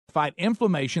fight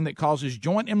inflammation that causes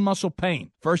joint and muscle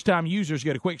pain. First-time users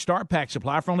get a quick start pack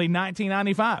supply for only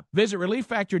 $19.95. Visit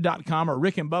ReliefFactor.com or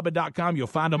RickandBubba.com. You'll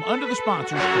find them under the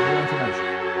sponsors for more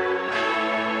information.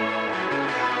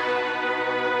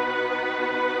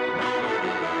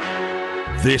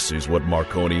 This is what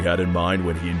Marconi had in mind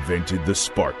when he invented the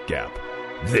Spark Gap.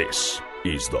 This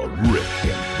is the Rick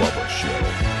and Bubba Show.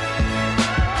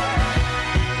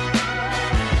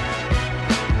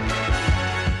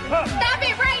 Stop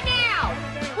it right now!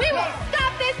 We will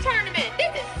stop this tournament!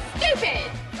 This is stupid!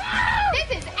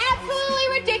 This is absolutely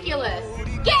ridiculous!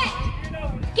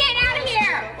 Get out of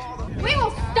here! We will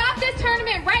stop this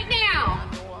tournament right now!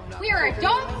 We are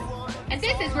adults, and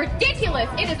this is ridiculous!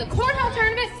 It is a cornhole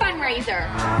tournament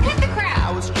fundraiser! Cut the crap!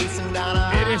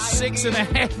 It is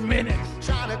 6.5 minutes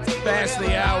past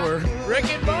the hour.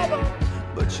 Rick and Bubba,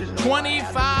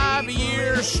 25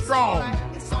 years strong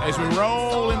as we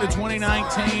roll into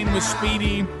 2019 with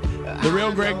Speedy, the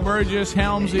real Greg Burgess,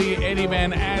 Helmsy, Eddie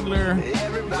Van Adler,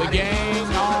 the gang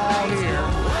all here.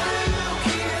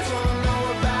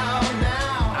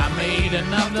 I made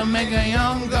enough to make a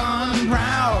young gun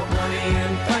proud.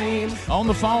 On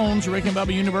the phones, Rick and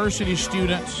Bubba University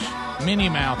students, Minnie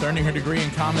Mouth, earning her degree in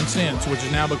common sense, which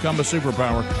has now become a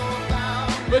superpower.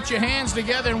 Put your hands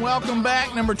together and welcome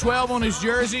back number 12 on his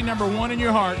jersey, number 1 in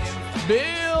your hearts,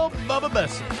 Bill Bubba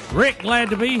Bussey. Rick, glad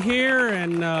to be here,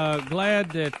 and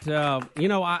glad that,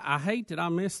 I hate that I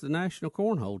missed the National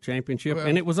Cornhole Championship,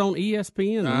 and it was on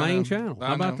ESPN, the main channel.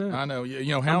 How about that? I know.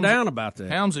 I'm down about that.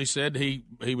 Helmsy said he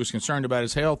was concerned about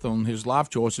his health on his life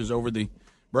choices over the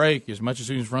break. As much as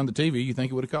he was in front of the TV, you think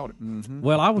he would have caught it. Mm-hmm.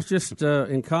 Well, I was just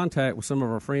in contact with some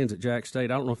of our friends at Jack State.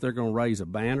 I don't know if they're going to raise a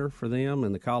banner for them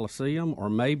in the Coliseum or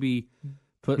maybe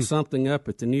put something up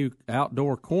at the new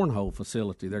outdoor cornhole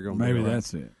facility they're going to Maybe build.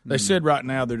 that's it. They said right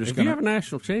now they're just If going you to have a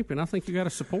national champion, I think you got to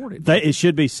support it. It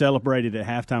should be celebrated at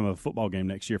halftime of a football game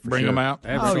next year for bring sure. them out.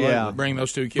 Absolutely. Oh, yeah. Bring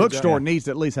those two kids Bookstore out. needs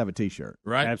to at least have a T-shirt.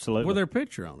 Right? Absolutely. With their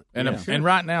picture on it. And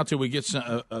right now, till we get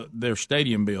their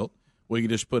stadium built, we could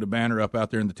just put a banner up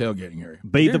out there in the tailgating area.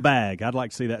 Be the bag. I'd like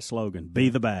to see that slogan. Be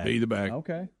the bag. Be the bag.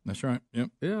 Okay. That's right. Yep.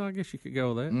 Yeah, I guess you could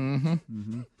go with that.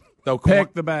 Mm-hmm. Throw corn,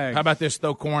 Peck the bag. How about this?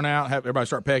 Throw corn out. Have everybody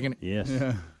start pecking it. Yes.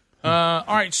 Yeah.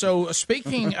 All right. So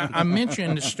speaking, I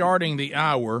mentioned starting the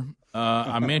hour.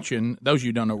 I mentioned, those of you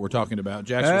who don't know what we're talking about,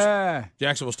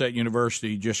 Jacksonville State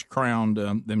University just crowned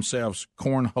themselves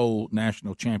Cornhole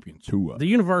National Champions. The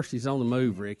university's on the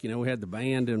move, Rick. We had the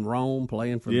band in Rome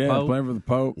playing for the Pope. playing for the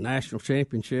Pope. National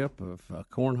championship of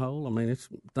cornhole. I mean,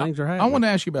 things are I happening. want to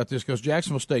ask you about this because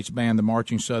Jacksonville State's band, the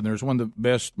Marching Southerners, one of the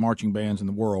best marching bands in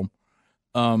the world.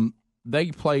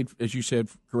 They played, as you said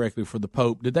correctly, for the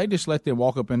Pope. Did they just let them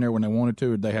walk up in there when they wanted to,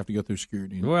 or did they have to go through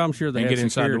security? Well, I'm sure they and had get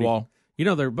inside security. the wall.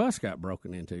 Their bus got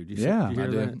broken into. Did you Yeah, did you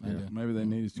hear I that? did. Maybe they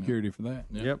needed security for that.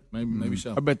 Yep. Maybe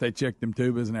so. I bet they checked them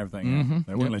tubas and everything.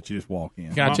 They wouldn't let you just walk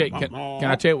in. Can I tell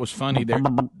you what was funny?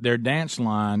 Their dance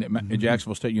line at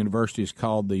Jacksonville State University is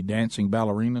called the Dancing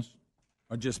Ballerinas.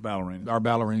 Or just ballerinas. Our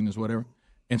ballerinas, whatever.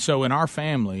 And so in our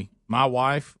family, my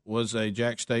wife was a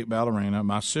Jack State ballerina.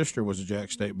 My sister was a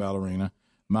Jack State ballerina.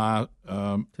 My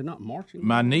not marching.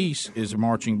 My niece is a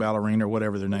marching ballerina or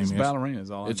whatever their name is.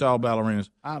 Ballerinas. It's all ballerinas.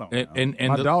 I don't know. And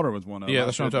my daughter was one of them. Yeah,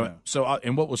 that's what I'm talking about. So,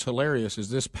 and what was hilarious is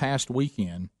this past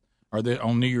weekend,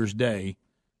 on New Year's Day,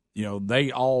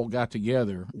 they all got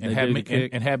together and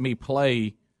had me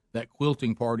play that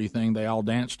quilting party thing they all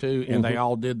danced to, and they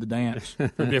all did the dance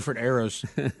for different eras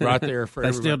right there for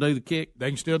everybody. Still do the kick.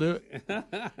 They can still do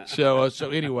it. So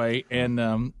anyway, and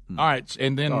all right,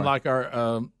 and then like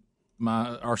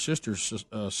our sister's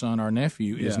son, our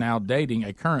nephew, is now dating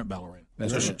a current ballerina.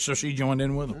 So she joined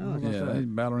in with them. Yeah,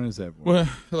 ballerinas everywhere.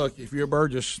 Well, look, if you're a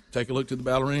bird, just take a look to the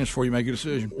ballerinas before you make a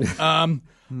decision. All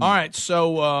right,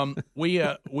 so we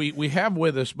have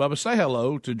with us, Bubba, say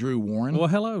hello to Drew Warren. Well,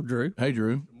 hello, Drew. Hey,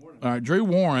 Drew. All right, Drew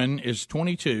Warren is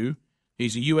 22.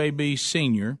 He's a UAB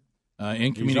senior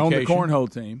in communication. He's on the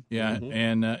cornhole team. Yeah,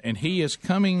 and he is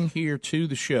coming here to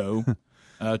the show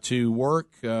to work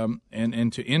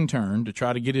and to intern to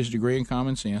try to get his degree in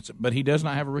common sense, but he does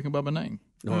not have a Rick and Bubba name.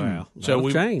 Wow. So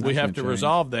we have to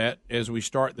resolve that as we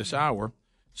start this hour.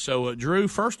 So, Drew,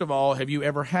 first of all, have you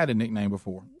ever had a nickname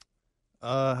before?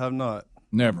 Have not.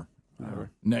 Never.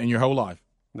 In your whole life?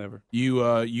 Never.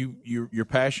 Your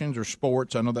passions or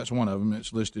sports, I know that's one of them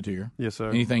that's listed here. Yes, sir.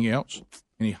 Anything else?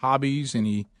 Any hobbies,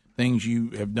 any things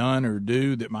you have done or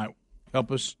do that might help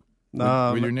us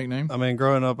with your nickname? I mean,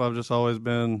 growing up, I've just always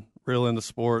been real into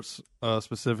sports,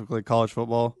 specifically college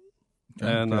football.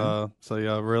 Okay. So,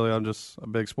 yeah, really, I'm just a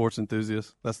big sports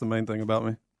enthusiast. That's the main thing about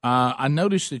me. I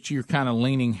noticed that you're kind of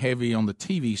leaning heavy on the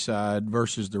TV side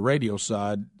versus the radio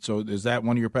side. So is that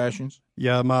one of your passions?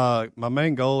 Yeah, my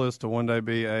main goal is to one day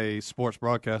be a sports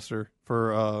broadcaster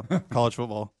for college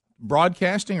football.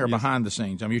 Broadcasting or behind the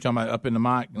scenes? I mean, you're talking about up in the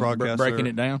mic, breaking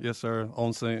it down? Yes, sir.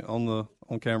 On scene, on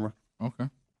camera. Okay.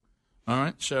 All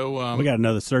right. So we got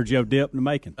another Sergio Dip in the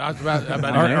making. I was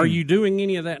about are you doing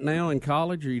any of that now in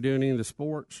college? Are you doing any of the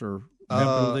sports or?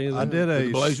 I did the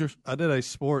Blazers. I did a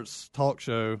sports talk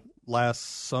show last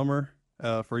summer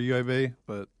for UAB,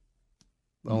 but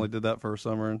I only did that for a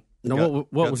summer. And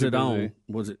what was it on?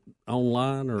 Was it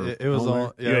online or it was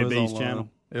on UAB's channel?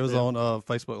 It was on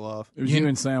Facebook Live. It was you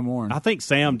and Sam Warren. I think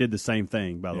Sam did the same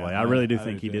thing. By the way, I really do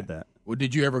think he did that. Well,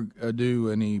 did you ever do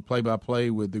any play-by-play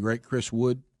with the great Chris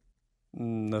Wood?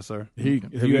 No, sir. Have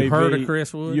you heard of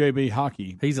Chris Wood? UAB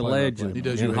hockey. He's a legend. He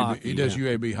does UAB hockey. He does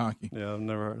UAB hockey. Yeah, I've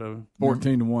never heard of him.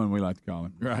 14-1, we like to call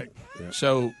him. Right. Yeah.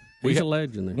 So he's a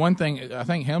legend. There. One thing, I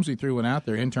think Helmsley threw one out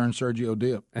there, intern Sergio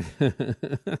Dip.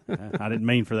 I didn't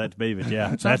mean for that to be, but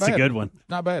yeah, that's a good one.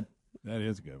 Not bad. That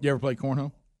is a good one. You ever play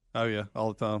cornhole? Oh, yeah,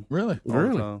 all the time. Really? All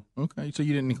the time. Okay, so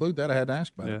you didn't include that. I had to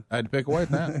ask about it. I had to pick away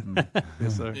at that.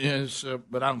 Yes, sir. Yes,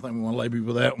 but I don't think we want to label you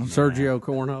with that one. Sergio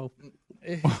Cornhole.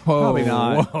 Probably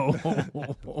not.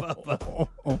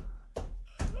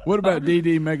 What about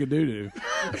DD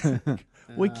Megadoodoo?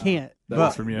 We can't.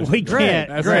 That's from yesterday. We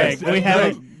can't, Greg. We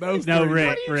haven't. No,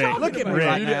 Rick. Look at me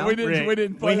right now. We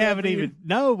didn't. We haven't even.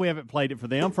 No, we haven't played it for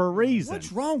them for a reason.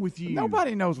 What's wrong with you?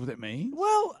 Nobody knows what it means.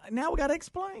 Well, now we got to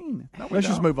explain. Let's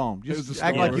just move on. Just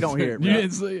act like you don't hear it. You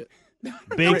didn't see it.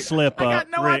 Big slip up. I got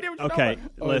no idea what you're okay,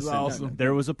 talking listen. awesome.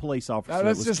 There was a police officer that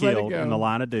let's was just let it killed go. in the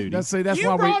line of duty. That's You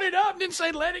why brought it up and didn't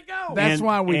say let it go. That's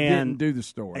why we and didn't do the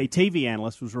story. A TV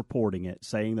analyst was reporting it,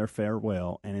 saying their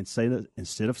farewell, and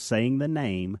instead of saying the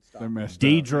name,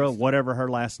 Deidre, whatever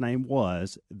her last name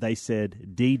was, they said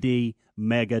DD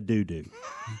Mega Doodoo.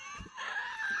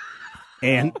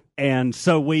 And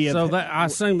so we have, So that I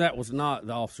assume that was not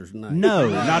the officer's name. no,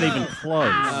 not even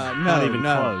close. Not even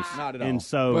close. Not at all. And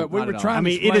so But we were trying. I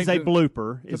mean, to it is a explain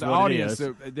blooper. to Is the what audience it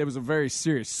is. that there was a very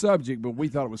serious subject, but we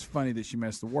thought it was funny that she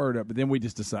messed the word up. But then we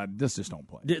just decided this just don't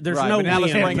play. There's Right, no but now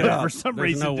let's win bring in it that. up. For some There's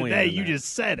reason no win today, in you that. just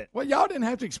said it. Well, y'all didn't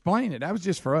have to explain it. That was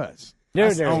just for us. No,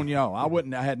 That's no. on y'all.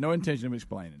 I had no intention of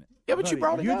explaining it. Yeah, but you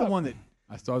brought it You're up. the one that.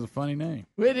 I thought it was a funny name.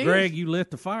 It is. Greg, you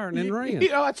lit the fire and then ran. You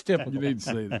know, that's typical. You need to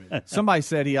see that. Somebody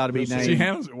said he ought to be She named.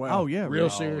 handles it well. Oh yeah, Real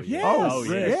Rick. serious. Yes. Oh,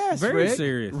 yes. Yes. Very Rick.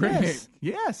 serious. Yes.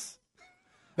 Yes.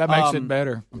 That makes it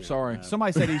better. I'm sorry.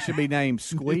 Somebody said he should be named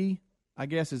Squee. I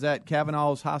guess is that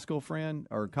Kavanaugh's high school friend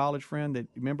or college friend? That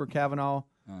remember Kavanaugh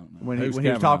when he Who's was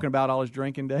Kavanaugh? talking about all his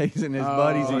drinking days and his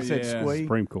buddies? He said yeah. Squee.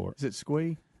 Supreme Court. Is it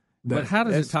Squee? But how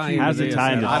does it tie into How does it this?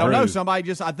 tie into I don't know. True. Somebody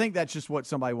just. I think that's just what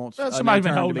somebody wants. Somebody's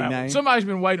been to holding be out. named. Somebody's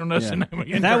been waiting on us to name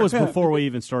again. That was before we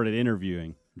even started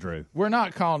interviewing Drew. We're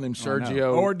not calling him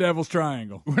Sergio. Or Devil's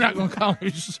Triangle. We're not going to call him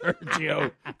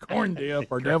Sergio Corn Dip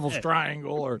or Devil's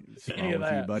Triangle or any of With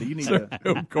you, that. buddy. You need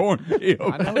to. Corn dip.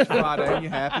 I know it's Friday and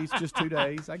you're happy. It's just 2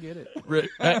 days. I get it.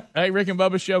 Hey, Rick and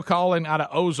Bubba show calling out of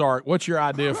Ozark. What's your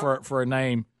idea for a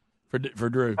name for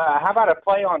Drew? How about a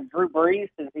play on Drew Brees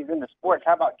since he's into sports?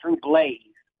 How about Drew Blaze?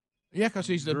 Yeah, because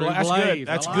he's the Drew That's Blaze. good.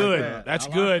 That's I like good. that. That's I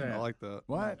like good. that. I like that.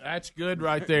 What? That's good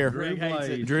right there. Drew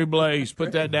Blaze. Drew Blaze.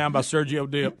 Put that down by Sergio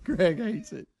Dip. Greg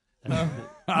hates it.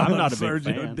 I'm not a big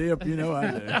Sergio fan. Dip. You know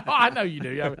I do. Oh, I know you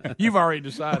do. You've already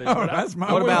decided. Oh, that's my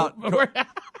What word. about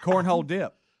cornhole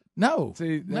dip? No.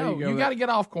 See, there no, you go. you got to get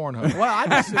off cornhole. Well, I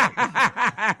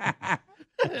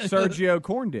just Sergio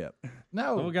Corn Dip.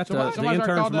 No. Well, we got Somebody- the somebody's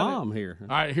already intern's called that mom here. All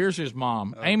right, here's his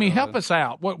mom. Amy, help us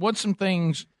out. What's some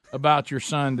things about your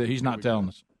son that he's not telling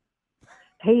us?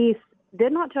 He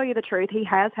did not tell you the truth. He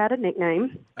has had a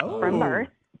nickname from birth.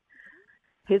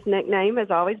 His nickname has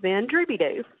always been Drooby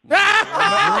Doo.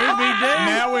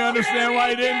 Now we understand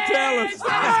why he didn't tell us.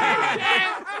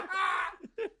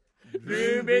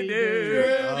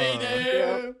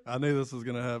 I knew this was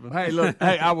going to happen. Hey, look.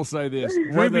 Hey, I will say this: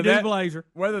 Drooby Doo Blazer.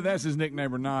 whether that's his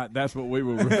nickname or not, that's what we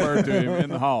will refer to him in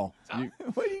the hall.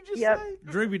 What did you just Yep. say?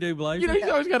 Drooby Doo Blazer. You know, he's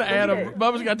always got to add a.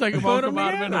 Bubba's got to take a bone come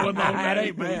out of it. That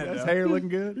ain't bad. His though. hair looking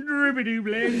good. Drooby Doo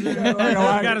Blazer. You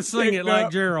got to sing it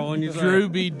like Gerald when you say it.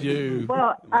 Drooby Doo.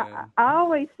 Well, I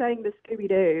always sang the Scooby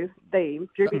Doo theme.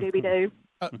 Drooby Dooby Doo.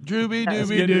 Drooby It's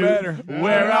Dooby getting Doo. better.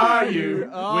 Where are you? We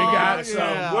got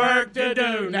some work to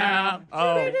do now.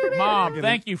 Oh, Mom,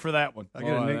 thank you for that one. I get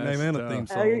a nickname and a theme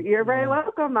Oh, song. you're very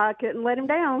welcome. I couldn't let him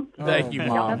down. Thank you,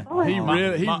 Y'all have Mom.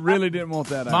 fun. He really didn't want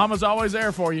that out. Mama's always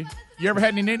there for you. You ever had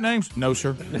any nicknames? No,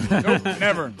 sir. Nope,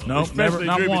 never. Nope, never. Especially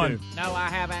Not Drooby one. Doo. No, I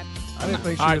haven't. I didn't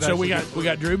think she All right, would so we actually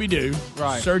got Drooby Doo,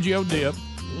 Right. Sergio Dip,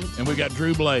 and we've got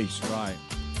Drew Blaze. Right.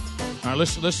 All right,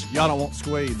 let's. Y'all don't want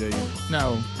Squee, do you?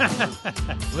 No.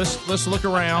 let's look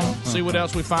around, see what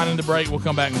else we find in the break. We'll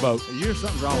come back and vote.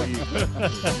 Something's wrong with you.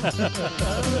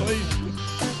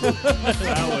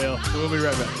 I will. We'll be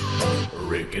right back.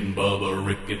 Rick and Bubba,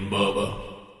 Rick and Bubba.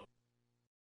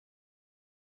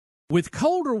 With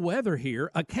colder weather here,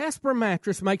 a Casper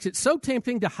mattress makes it so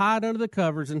tempting to hide under the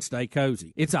covers and stay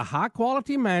cozy. It's a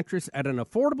high-quality mattress at an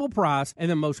affordable price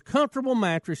and the most comfortable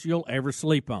mattress you'll ever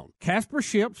sleep on. Casper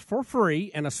ships for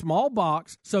free in a small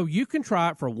box so you can try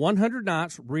it for 100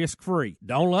 nights risk-free.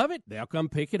 Don't love it? They'll come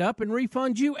pick it up and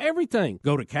refund you everything.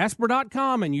 Go to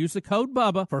Casper.com and use the code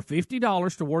BUBBA for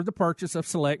 $50 toward the purchase of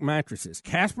select mattresses.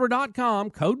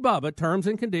 Casper.com, code BUBBA, terms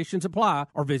and conditions apply,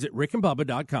 or visit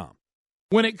rickandbubba.com.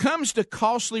 When it comes to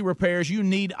costly repairs, you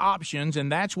need options, and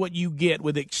that's what you get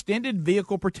with extended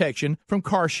vehicle protection from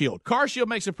CarShield. CarShield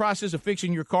makes the process of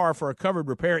fixing your car for a covered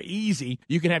repair easy.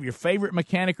 You can have your favorite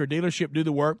mechanic or dealership do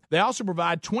the work. They also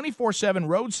provide 24/7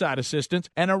 roadside assistance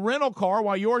and a rental car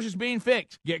while yours is being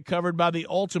fixed. Get covered by the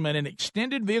ultimate in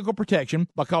extended vehicle protection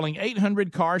by calling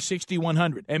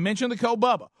 800-CAR-6100 and mention the code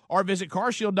BUBBA. Or visit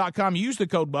carshield.com. Use the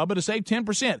code BUBBA to save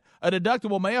 10%. A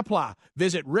deductible may apply.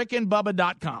 Visit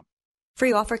rickandbubba.com.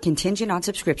 Free offer contingent on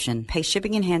subscription. Pay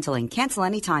shipping and handling. Cancel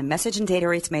anytime. Message and data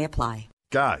rates may apply.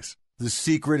 Guys, the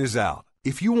secret is out.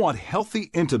 If you want healthy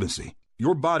intimacy,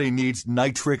 your body needs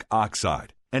nitric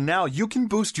oxide. And now you can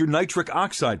boost your nitric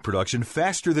oxide production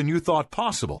faster than you thought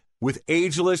possible with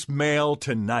Ageless Male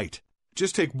Tonight.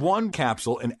 Just take one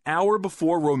capsule an hour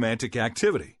before romantic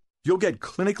activity. You'll get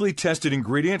clinically tested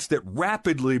ingredients that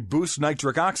rapidly boost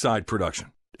nitric oxide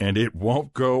production. And it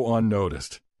won't go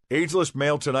unnoticed. Ageless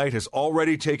Male Tonight has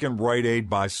already taken Rite Aid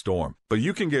by storm, but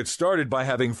you can get started by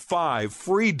having 5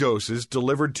 free doses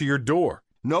delivered to your door.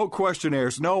 No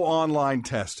questionnaires, no online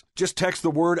tests. Just text the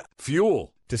word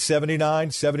FUEL to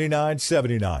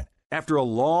 797979. After a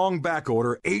long back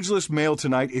order, Ageless Male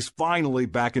Tonight is finally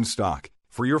back in stock.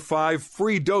 For your 5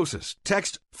 free doses,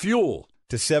 text FUEL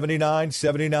to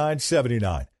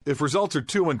 797979. If results are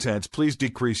too intense, please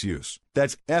decrease use.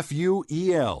 That's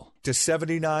FUEL to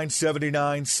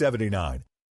 797979.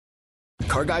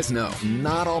 Car guys know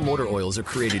not all motor oils are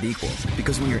created equal,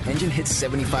 because when your engine hits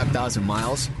 75,000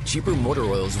 miles, cheaper motor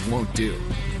oils won't do.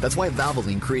 That's why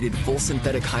Valvoline created full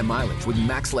synthetic high mileage with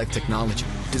MaxLife technology,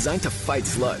 designed to fight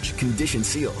sludge, condition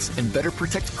seals, and better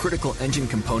protect critical engine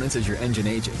components as your engine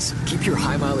ages. Keep your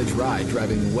high mileage ride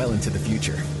driving well into the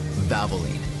future.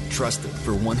 Valvoline, trusted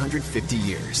for 150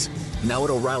 years. Now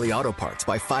at O'Reilly Auto Parts,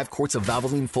 buy 5 quarts of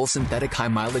Valvoline full synthetic high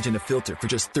mileage and a filter for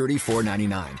just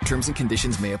 $34.99. Terms and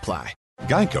conditions may apply.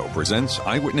 Geico presents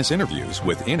eyewitness interviews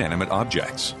with inanimate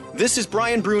objects. This is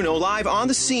Brian Bruno live on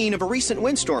the scene of a recent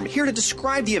windstorm, here to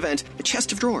describe the event, A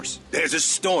Chest of Drawers. There's a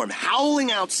storm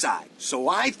howling outside, so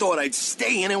I thought I'd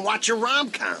stay in and watch a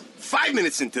rom-com. 5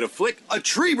 minutes into the flick, a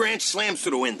tree branch slams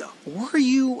through the window. Were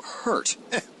you hurt?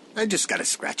 I just got a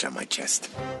scratch on my chest.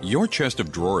 Your chest of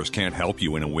drawers can't help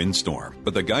you in a windstorm,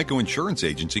 but the Geico Insurance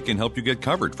Agency can help you get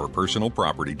covered for personal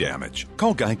property damage.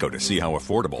 Call Geico to see how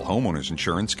affordable homeowners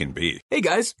insurance can be. Hey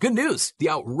guys, good news. The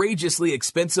outrageously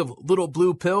expensive Little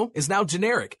Blue Pill is now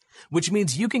generic, which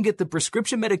means you can get the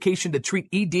prescription medication to treat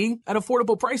ED at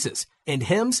affordable prices. And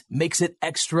Hims makes it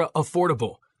extra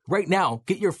affordable. Right now,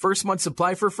 get your first month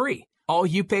supply for free. All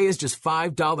you pay is just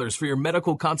 $5 for your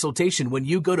medical consultation when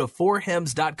you go to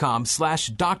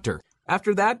 4hims.com/doctor.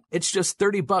 After that, it's just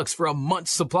 $30 for a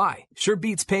month's supply. Sure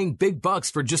beats paying big bucks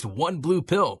for just one blue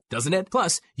pill, doesn't it?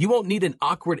 Plus, you won't need an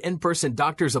awkward in-person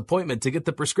doctor's appointment to get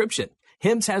the prescription.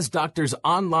 Hims has doctors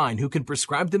online who can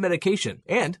prescribe the medication,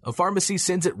 and a pharmacy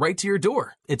sends it right to your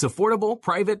door. It's affordable,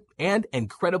 private, and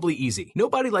incredibly easy.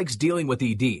 Nobody likes dealing with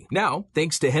ED. Now,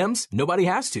 thanks to Hims, nobody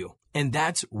has to. And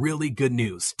that's really good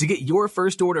news. To get your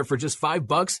first order for just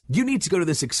 $5, you need to go to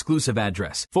this exclusive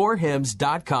address,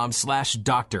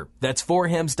 4hims.com/doctor. That's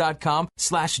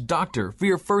 4hims.com/doctor for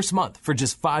your first month for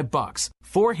just $5.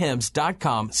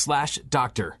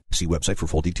 4hims.com/doctor. See website for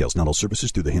full details. Not all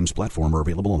services through the Hims platform are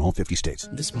available in all 50 states.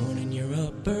 This morning you're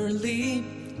up early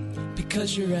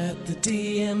because you're at the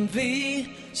DMV.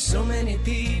 So many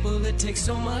people, it takes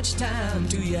so much time.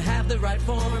 Do you have the right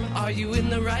form? Are you in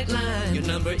the right line? Your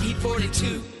number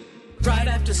E42, right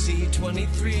after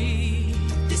C23.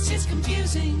 This is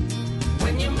confusing.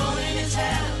 When your morning is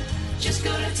hell, just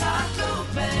go to Taco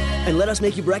Bell. And let us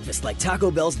make you breakfast like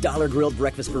Taco Bell's Dollar Grilled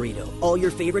Breakfast Burrito. All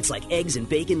your favorites like eggs and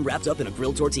bacon wrapped up in a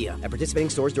grilled tortilla. At participating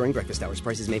stores during breakfast hours.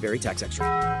 Prices may vary. Tax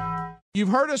extra. You've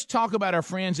heard us talk about our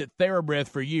friends at TheraBreath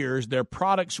for years. Their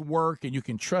products work, and you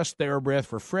can trust TheraBreath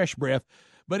for fresh breath.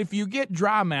 But if you get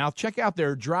dry mouth, check out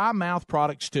their dry mouth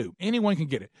products too. Anyone can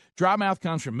get it. Dry mouth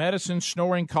comes from medicine,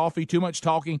 snoring, coffee, too much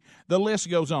talking. The list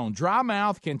goes on. Dry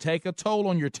mouth can take a toll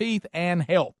on your teeth and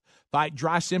health. Fight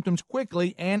dry symptoms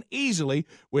quickly and easily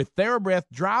with TheraBreath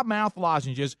Dry Mouth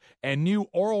Lozenges and new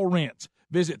oral rinse.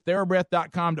 Visit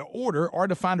TheraBreath.com to order or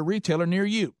to find a retailer near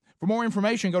you. For more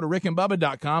information, go to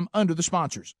rickandbubba.com under the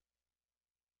sponsors.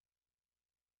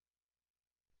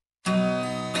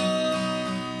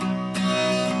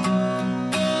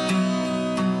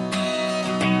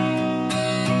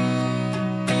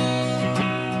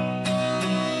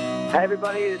 Hi,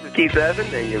 everybody. This is Keith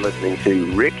Evans, and you're listening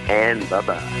to Rick and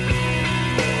Bubba.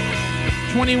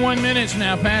 21 minutes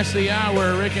now past the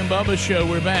hour. Rick and Bubba Show.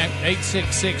 We're back.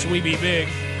 866-WE-BE-BIG.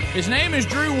 His name is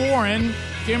Drew Warren,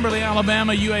 Kimberly,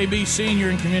 Alabama, UAB senior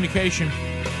in communication.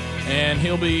 And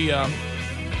he'll be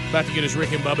about to get his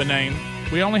Rick and Bubba name.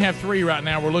 We only have 3 right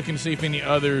now. We're looking to see if any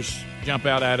others jump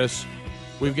out at us.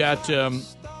 We've got,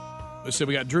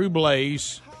 we got Drew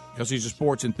Blaze, because he's a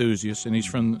sports enthusiast, and he's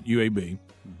from UAB.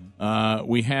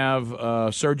 We have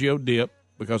Sergio Dip,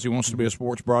 because he wants to be a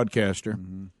sports broadcaster.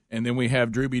 And then we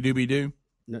have Drooby Dooby Doo.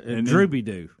 Drooby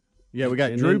Doo. Yeah, we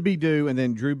got Drooby Doo and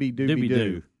then Drooby Dooby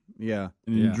Doo. Yeah.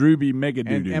 And Drooby Mega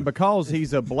Doo Doo. And because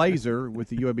he's a Blazer with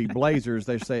the UAB Blazers,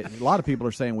 they say a lot of people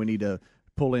are saying we need to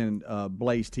pull in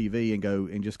Blaze TV and go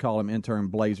and just call him intern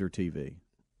Blazer TV.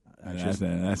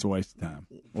 That's a waste of time.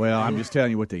 Well, I'm just telling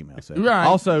you what the email said. Right.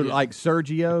 Also, like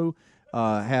Sergio,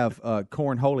 have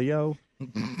Cornholio.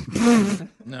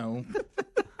 No.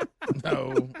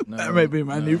 That may be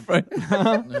my new friend.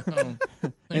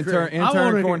 Intern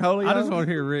Cornholio. I just want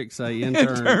to hear Rick say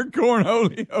intern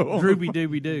Cornholio. Drooby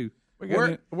Dooby Doo.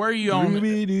 Where are you on?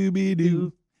 Drooby Dooby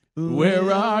Doo.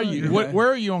 Where are you? Where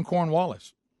are you on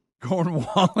Cornwallis?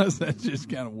 Cornwallis? That's just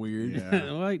kind of weird.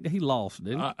 Yeah. Well, he lost,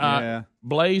 didn't he? Yeah.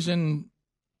 Blazing.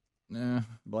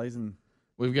 Blazing.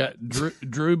 We've got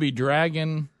Drooby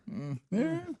Dragon.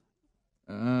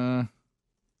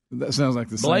 That sounds like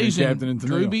the Blazing Captain and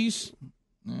Tennille. Droobies.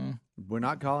 We're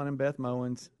not calling him Beth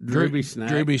Mowens. Drooby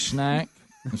Snack.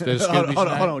 Instead of Scooby hold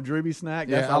Snack. on, Drooby Snack.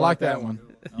 Yeah, I like that one.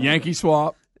 Yankee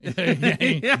Swap.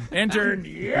 Intern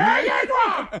Yankee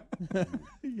Swap.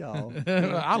 Y'all.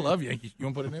 I love Yankees. You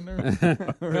want to put it in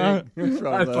there?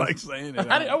 I like saying it.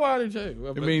 I do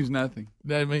too. It means nothing.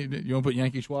 That mean, you want to put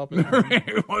Yankee Swap in there?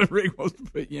 Rick wants to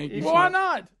put Yankee Swap. Why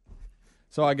not?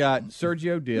 So I got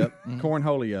Sergio Dip,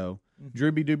 Cornholio,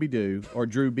 Drooby Dooby Doo, or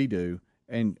Drooby Doo,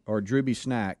 or Drooby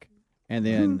Snack, and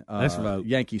then Let's vote.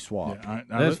 Yankee Swap. Yeah, all right,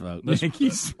 Let's vote. Yankee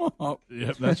Swap.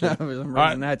 Yep, that's it. For some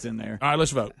reason that's in there. All right,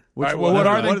 let's vote. Which all right, one? what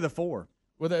are they? What are the 4?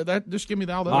 Well, just give me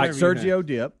all the All right, whatever you Sergio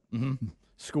Dip,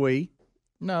 Squee.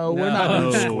 No, we're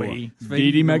not doing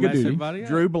Squee. Dee Mega Doo.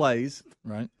 Drew Blaze.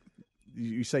 Right.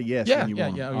 You say yes Yeah, when you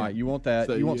want. yeah. All right, you want that.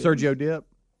 So you want Sergio Dip?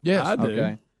 Yes, I do.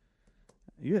 Okay.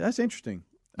 Yeah, that's interesting.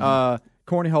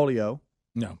 Cornholio.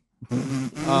 No.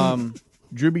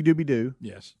 Drooby Dooby Doo.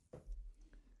 Yes.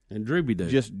 And Drooby Doo.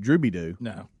 Just Drooby Doo.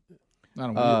 No. I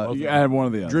don't want You add one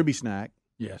of the other. Drooby Snack.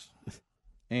 Yes.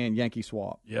 And Yankee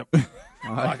Swap. Yep. All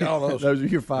I like all those. Those are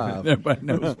your 5. Everybody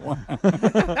knows why.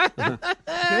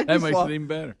 That makes Swap. it even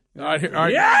better. All right. All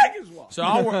right. So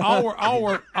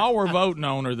all we're voting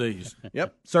on are these.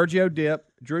 Yep. Sergio Dip,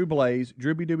 Drew Blaze,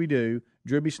 Drooby Dooby Doo,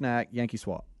 Drooby Snack, Yankee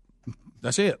Swap.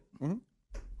 That's it.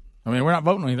 I mean, we're not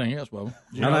voting on anything else, Bubba.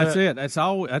 No, that's it. That's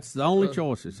all. That's the only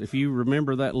choices. If you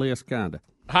remember that list, kind of.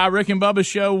 Hi, Rick and Bubba's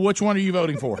Show. Which one are you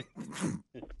voting for?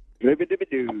 Drooby Dooby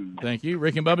Doo. Thank you.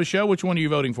 Rick and Bubba's Show. Which one are you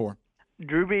voting for?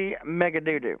 Drooby Mega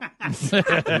Doo Doo.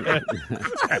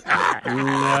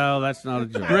 No, that's not a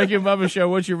joke. Rick and Bubba's Show.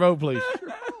 What's your vote, please?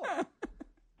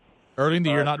 Early in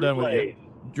the year, not done with it.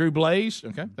 Drew Blaze.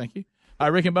 Okay, thank you. Hi,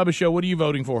 Rick and Bubba's Show. What are you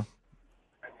voting for?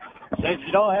 Since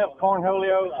you don't have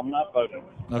Cornholio, I'm not voting.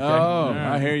 Okay. Oh,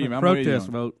 I hear you. I'm Protest with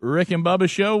you. vote. Rick and Bubba's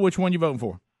Show. Which one you voting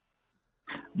for?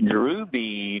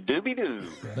 Drooby Dooby Doo.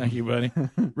 Thank you, buddy.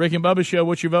 Rick and Bubba's Show.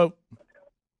 What's your vote?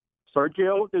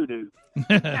 Sergio Doo Doo.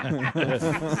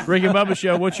 Rick and Bubba's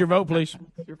Show. What's your vote, please?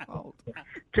 It's your fault.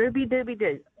 Drooby Dooby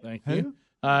Doo. Thank you.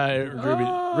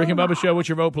 Rick and Bubba's Show. What's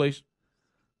your vote, please?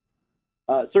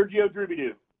 Sergio Drooby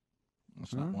Doo.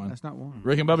 That's not one. That's not one.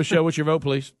 Rick and Bubba's Show. What's your vote,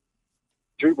 please?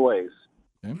 Drew Blaze.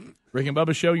 Okay. Rick and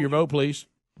Bubba's Show. Your vote, please.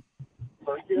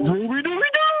 Drooby Dooby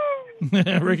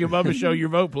Doo. Rick and Bubba's Show. Your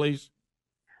vote, please.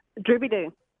 Drooby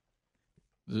Doo.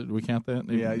 Did we count that?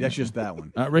 Yeah, that's just that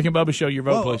one. Rick and Bubba's Show. Your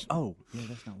vote, please. Oh, yeah,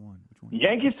 that's not one. Which one?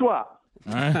 Yankee Swap.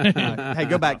 All right. Hey,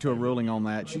 go back to a ruling on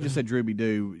that. She just said Drooby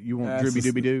Doo. You want Drooby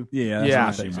Dooby Doo? Yeah,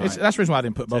 That's the reason why I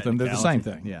didn't put both of them. They're the same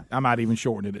thing. Yeah. I might even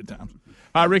shorten it at times.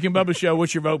 All right, Rick and Bubba's Show.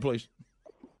 What's your vote, please?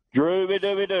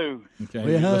 Drooby-dooby-doo.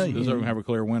 Okay, let's have a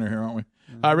clear winner here, aren't we?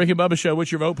 Ricky and Bubba Show, what's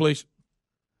your vote, please?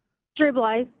 Drew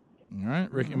Blaze. All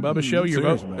right, Ricky and Bubba Show, your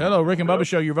vote. Hello, Ricky and Bubba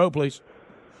Show, your vote, please.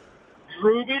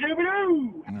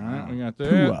 Drooby-dooby-doo. All right, we got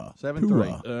that.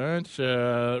 7-3. All right,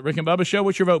 Ricky and Bubba Show,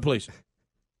 what's your vote, please?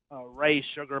 Ray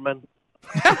Sugarman.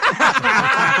 We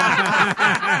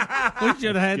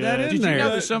should have had that in Did there. you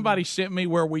know that somebody sent me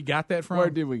where we got that from? Where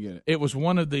did we get it? It was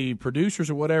one of the producers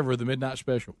or whatever of the Midnight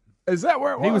Special. Is that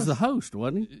where it was? He was the host,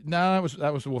 wasn't he? No,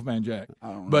 that was Wolfman Jack.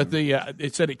 I don't But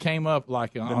it said it came up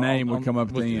like the name would come up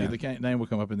at the end. The name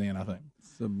would come up at the end, I think.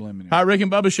 Subliminal. Hi, Rick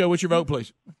and Bubba Show. What's your vote,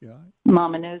 please?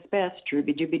 Mama knows best.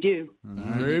 Drooby-dooby-doo.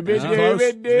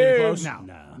 Drooby-dooby-doo. No.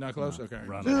 Not close? Okay. All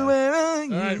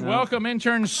right, welcome,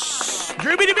 interns.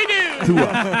 Drooby-dooby-doo.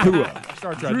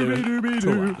 Start trying to do it.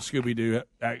 Scooby-Doo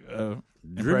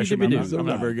impression. I'm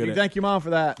not very good at it. Thank your mom for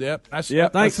that. Yep.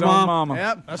 Thanks, Mom.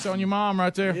 Yep. That's on your mom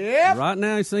right there. Yep. Right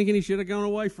now, he's thinking he should have gone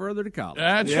away further to college.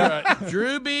 That's right.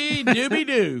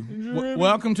 Drooby-dooby-doo.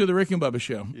 Welcome to the Rick and Bubba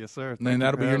Show. Yes, sir. And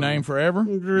that'll be your name forever.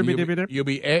 Drooby-dooby-doo. You'll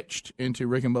be etched into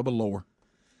Rick and Bubba lore.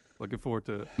 Looking forward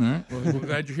to it. All right. Well, we're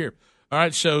glad you're here. All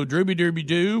right, so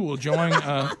Drooby-dooby-doo will join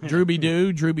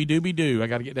Drooby-doo. I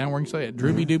got to get down where I can say it.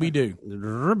 Drooby-dooby-doo.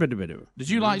 Drooby-dooby-doo. Did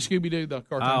you like Scooby-Doo, the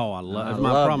cartoon? Oh, I love it. It's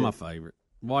probably my favorite.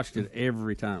 Watched it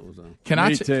every time it was on. Can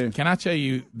I tell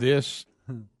you this?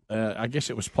 I guess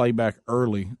it was played back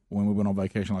early when we went on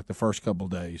vacation, like the first couple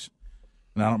of days.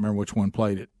 And I don't remember which one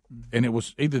played it. And it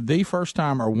was either the first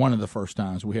time or one of the first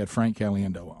times we had Frank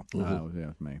Caliendo on. Oh,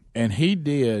 yeah, me. And he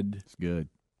did it's good.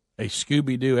 a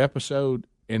Scooby-Doo episode,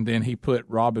 and then he put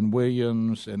Robin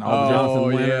Williams and all Jonathan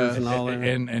Winters and all that,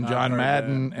 and John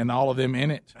Madden and all of them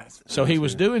in it. So he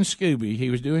was doing Scooby, he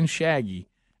was doing Shaggy,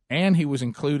 and he was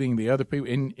including the other people.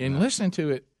 And listening to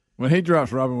it, when he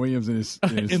drops Robin Williams in his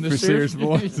serious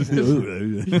voice, that's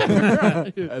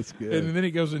good. And then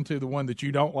he goes into the one that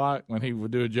you don't like when he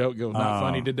would do a joke. Goes, not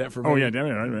funny. Did that for me. Oh yeah,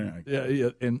 yeah.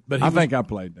 But I think I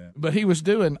played that. But he was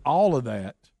doing all of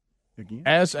that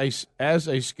as a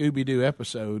Scooby-Doo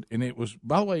episode, and it was.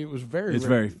 By the way, it was very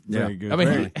good. I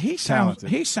mean, he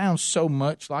sounds so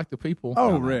much like the people.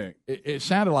 Oh, Rick, it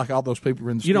sounded like all those people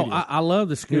were in the studio. I love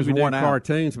the Scooby-Doo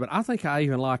cartoons, but I think I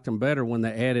even liked them better when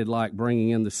they added like bringing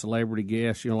in the celebrity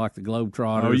guests. Like the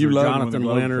Globetrotters, or Jonathan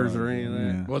Winters, or any of that.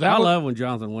 Yeah. Well, I love when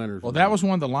Jonathan Winters. Well, that was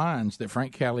one of the lines that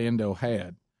Frank Caliendo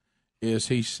had. Is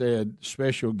he said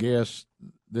special guest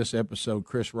this episode,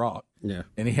 Chris Rock. Yeah.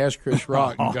 And he has Chris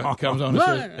Rock and comes on and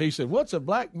says, he said, "What's a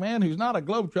black man who's not a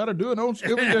globetrotter doing on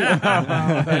Scooby-Doo?"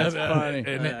 That's funny.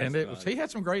 And it was, he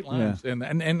had some great lines. Yeah. And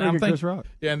I'm thinking, Chris Rock.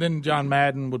 Yeah, and then John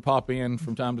Madden would pop in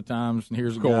from time to time, and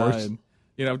here's a guy. And,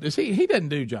 he doesn't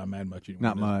do John Madden much anymore.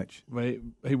 Not much. Well,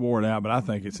 he wore it out, but I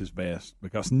think it's his best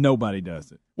because nobody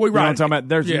does it. Well, you know what I'm talking about?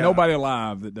 There's nobody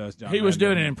alive that does John Madden. He was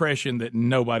doing an impression that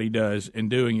nobody does and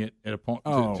doing it at a point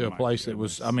to a place that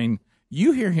was, I mean,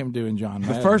 you hear him doing John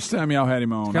Madden. The first time y'all had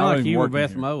him on, it's kind of like you were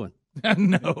Beth Moen.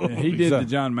 No. He did the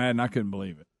John Madden. I couldn't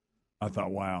believe it. I thought,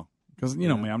 wow. Because, me,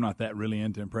 I'm not that really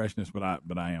into impressionists, but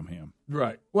I am him.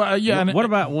 Right. Well, yeah. What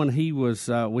about when he was,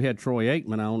 we had Troy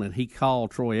Aikman on, and he called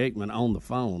Troy Aikman on the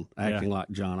phone acting like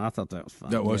John? I thought that was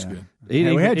fun. That was good.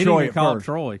 We had Troy called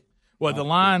Troy. Well, the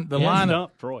line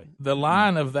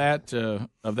of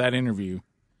that interview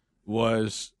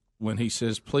was when he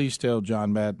says, "Please tell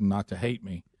John Madden not to hate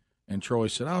me," and Troy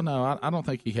said, "Oh no, I don't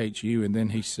think he hates you." And then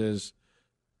he says,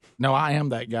 "No, I am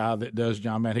that guy that does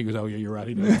John Madden." He goes, "Oh yeah, you're right.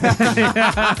 He does."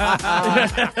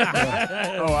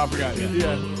 Oh, I forgot.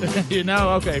 Yeah.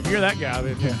 Okay. If you're that guy,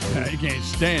 then you can't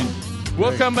stand it.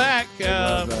 We'll come back.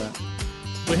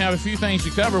 We have a few things to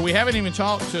cover. We haven't even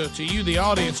talked to you, the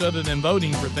audience, other than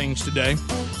voting for things today.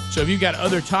 So if you've got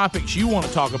other topics you want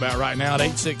to talk about right now, at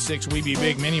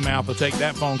 866-WE-BE-BIG, Minnie Mouth will take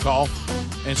that phone call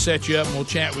and set you up, and we'll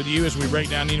chat with you as we break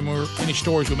down any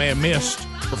stories we may have missed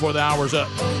before the hour's up.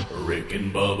 Rick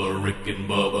and Bubba, Rick and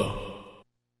Bubba.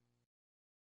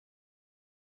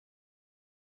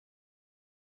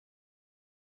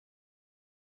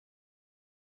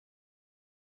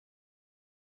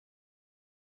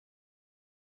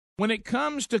 When it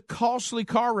comes to costly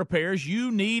car repairs, you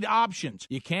need options.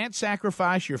 You can't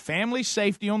sacrifice your family's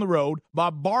safety on the road by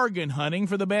bargain hunting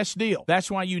for the best deal. That's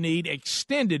why you need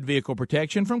extended vehicle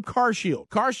protection from CarShield.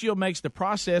 CarShield makes the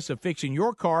process of fixing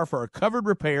your car for a covered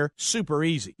repair super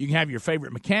easy. You can have your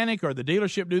favorite mechanic or the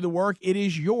dealership do the work. It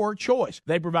is your choice.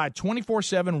 They provide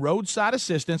 24/7 roadside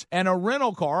assistance and a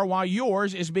rental car while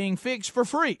yours is being fixed for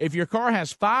free. If your car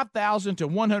has 5,000 to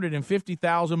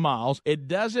 150,000 miles, it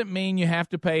doesn't mean you have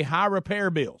to pay pay high repair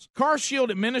bills.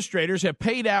 CarShield administrators have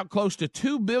paid out close to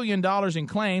 $2 billion in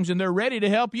claims, and they're ready to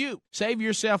help you. Save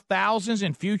yourself thousands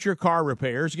in future car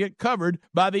repairs. Get covered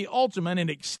by the ultimate in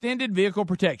extended vehicle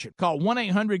protection. Call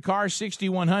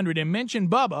 1-800-CAR-6100 and mention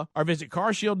Bubba, or visit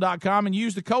carshield.com and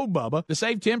use the code Bubba to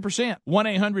save 10%.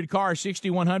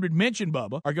 1-800-CAR-6100, mention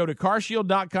Bubba, or go to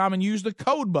carshield.com and use the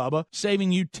code Bubba,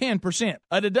 saving you 10%.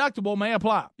 A deductible may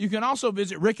apply. You can also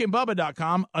visit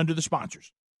rickandbubba.com under the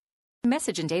sponsors.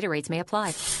 Message and data rates may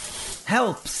apply.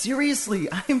 Help!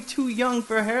 Seriously, I am too young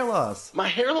for hair loss. My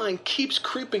hairline keeps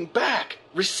creeping back.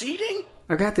 Receding?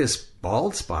 I got this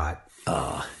bald spot.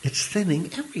 It's thinning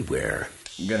everywhere.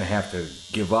 I'm gonna have to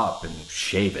give up and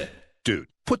shave it. Dude,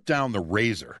 put down the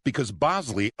razor, because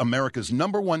Bosley, America's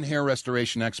 #1 hair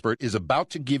restoration expert, is about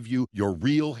to give you your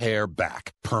real hair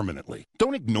back permanently.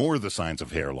 Don't ignore the signs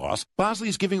of hair loss. Bosley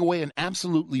is giving away an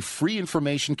absolutely free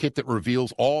information kit that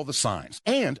reveals all the signs,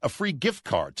 and a free gift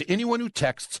card to anyone who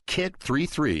texts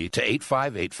KIT33 to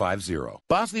 85850.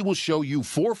 Bosley will show you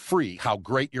for free how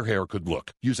great your hair could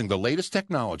look. Using the latest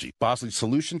technology, Bosley's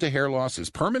solution to hair loss is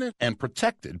permanent and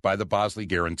protected by the Bosley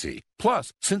Guarantee.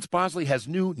 Plus, since Bosley has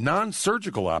new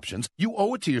non-surgical options, you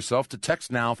owe it to yourself to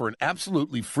text now for an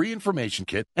absolutely free information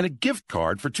kit and a gift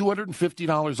card for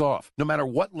 $250 off, no matter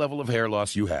what level of hair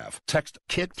loss you have. Text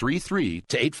KIT33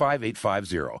 to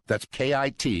 85850. That's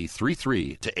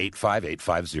KIT33 to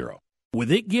 85850. With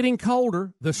it getting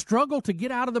colder, the struggle to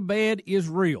get out of the bed is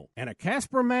real, and a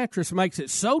Casper mattress makes it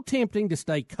so tempting to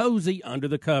stay cozy under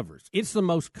the covers. It's the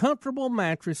most comfortable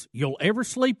mattress you'll ever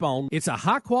sleep on. It's a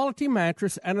high-quality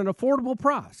mattress at an affordable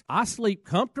price. I sleep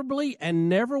comfortably and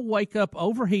never wake up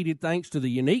overheated thanks to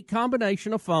the unique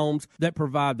combination of foams that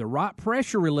provide the right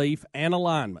pressure relief and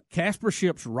alignment. Casper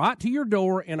ships right to your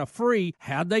door in a free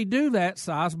 "How'd they do that?"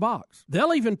 size box.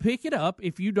 They'll even pick it up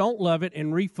if you don't love it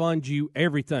and refund you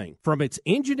everything. From its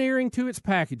engineering to its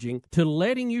packaging to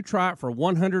letting you try it for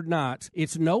 100 nights,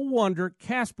 it's no wonder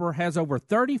Casper has over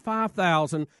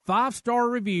 35,000 five-star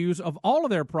reviews of all of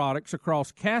their products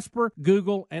across Casper,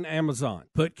 Google, and Amazon.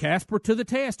 Put Casper to the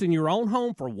test in your own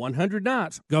home for 100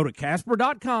 nights. Go to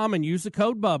Casper.com and use the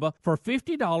code BUBBA for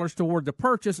 $50 toward the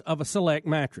purchase of a select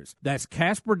mattress. That's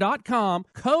Casper.com,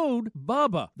 code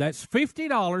BUBBA. That's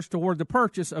 $50 toward the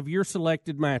purchase of your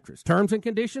selected mattress. Terms and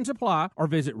conditions apply, or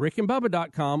visit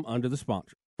rickandbubba.com under the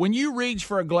sponsor. When you reach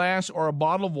for a glass or a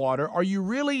bottle of water, are you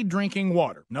really drinking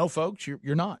water? No, folks,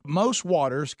 you're not. Most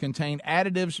waters contain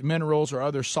additives, minerals, or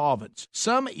other solvents.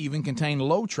 Some even contain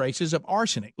low traces of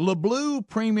arsenic. LeBlue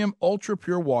Premium Ultra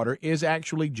Pure Water is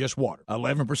actually just water.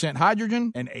 11%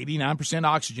 hydrogen and 89%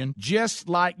 oxygen, just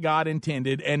like God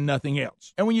intended and nothing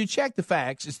else. And when you check the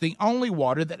facts, it's the only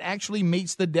water that actually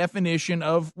meets the definition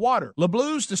of water.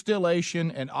 LeBlue's distillation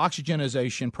and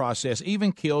oxygenization process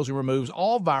even kills and removes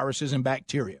all viruses and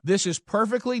bacteria. This is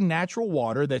perfectly natural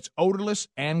water that's odorless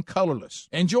and colorless.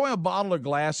 Enjoy a bottle or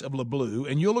glass of LeBlue,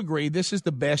 and you'll agree this is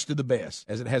the best of the best,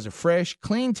 as it has a fresh,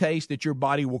 clean taste that your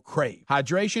body will crave.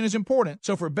 Hydration is important,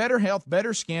 so for better health,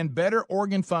 better skin, better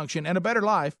organ function, and a better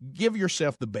life, give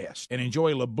yourself the best and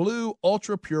enjoy LeBlue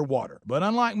Ultra Pure Water. But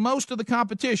unlike most of the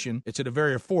competition, it's at a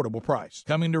very affordable price.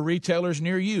 Coming to retailers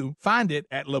near you, find it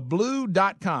at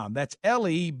leblue.com. That's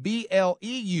LEBLEU.com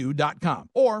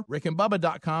or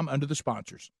rickandbubba.com under the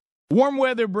sponsors. Warm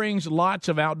weather brings lots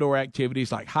of outdoor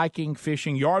activities like hiking,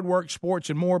 fishing, yard work, sports,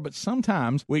 and more, but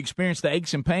sometimes we experience the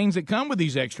aches and pains that come with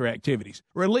these extra activities.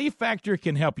 Relief Factor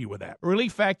can help you with that.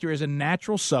 Relief Factor is a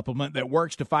natural supplement that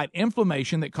works to fight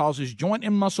inflammation that causes joint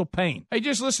and muscle pain. Hey,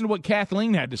 just listen to what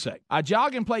Kathleen had to say. I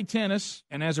jog and play tennis,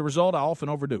 and as a result, I often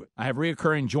overdo it. I have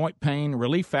reoccurring joint pain.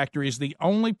 Relief Factor is the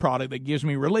only product that gives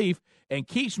me relief and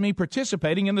keeps me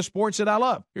participating in the sports that I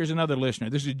love. Here's another listener.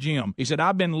 This is Jim. He said,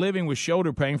 I've been living with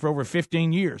shoulder pain for over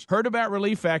 15 years. Heard about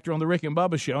Relief Factor on the Rick and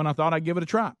Bubba show, and I thought I'd give it a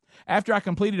try. After I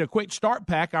completed a quick start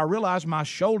pack, I realized my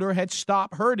shoulder had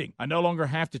stopped hurting. I no longer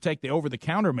have to take the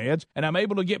over-the-counter meds, and I'm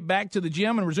able to get back to the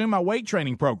gym and resume my weight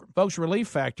training program. Folks, Relief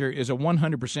Factor is a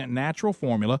 100% natural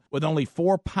formula with only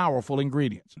 4 powerful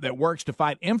ingredients that works to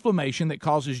fight inflammation that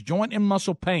causes joint and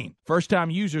muscle pain. First-time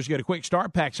users get a quick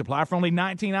start pack supply for only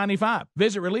 $19.95.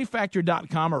 Visit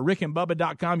ReliefFactor.com or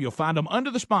RickandBubba.com. You'll find them under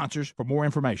the sponsors for more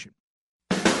information.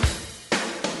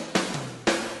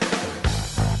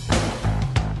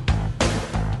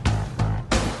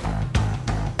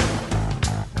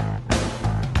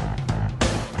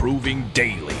 Proving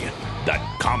daily that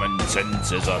common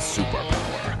sense is a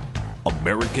superpower.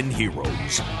 American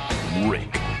heroes,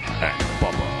 Rick and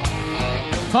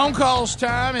Bubba. Phone calls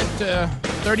time at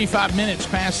 35 minutes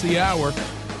past the hour.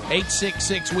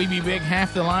 866-WE-BE-BIG.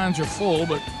 Half the lines are full,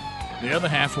 but The other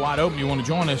half's wide open. You want to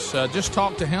join us? Just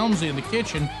talk to Helmsy in the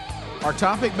kitchen. Our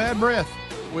topic, bad breath.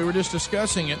 We were just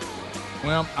discussing it.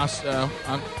 Well,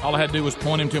 all I had to do was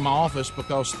point him to my office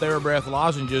because TheraBreath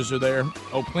lozenges are there.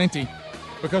 Oh, plenty.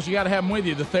 Because you got to have them with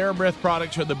you. The TheraBreath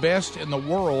products are the best in the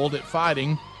world at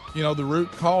fighting, the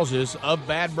root causes of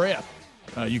bad breath.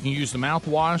 You can use the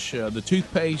mouthwash, the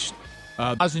toothpaste,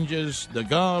 lozenges, the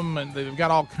gum, and they've got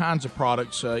all kinds of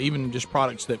products, even just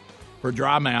products that for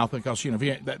dry mouth, because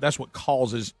that's what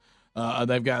causes.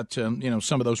 They've got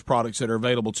some of those products that are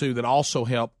available too that also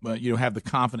help have the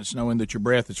confidence knowing that your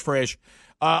breath is fresh.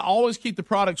 Always keep the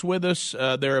products with us.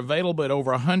 They're available at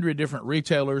over 100 different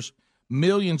retailers,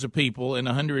 millions of people in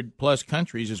 100 plus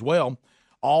countries as well,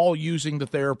 all using the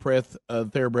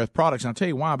TheraBreath products. And I'll tell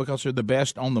you why, because they're the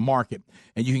best on the market.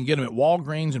 And you can get them at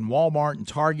Walgreens and Walmart and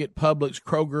Target, Publix,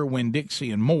 Kroger,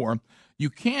 Winn-Dixie, and more. You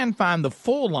can find the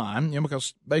full line,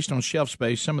 because based on shelf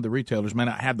space, some of the retailers may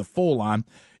not have the full line.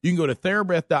 You can go to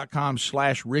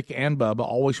TheraBreath.com/Rick and Bubba,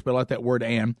 always spell out that word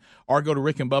and, or go to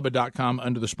RickandBubba.com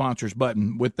under the sponsors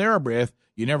button. With TheraBreath,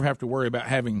 you never have to worry about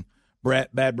having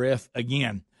bad breath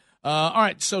again. All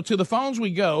right, so to the phones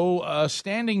we go.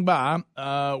 Standing by,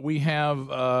 we have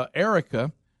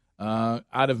Erica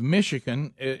out of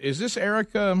Michigan. Is this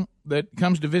Erica that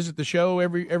comes to visit the show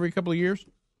every couple of years?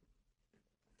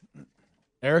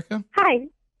 Erica? Hi.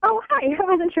 Oh, hi. I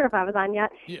wasn't sure if I was on yet.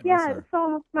 Yeah,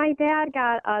 so my dad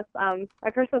got us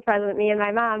a Christmas present, me and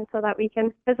my mom, so that we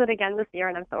can visit again this year,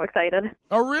 and I'm so excited.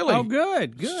 Oh, really? Oh,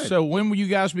 good. So when will you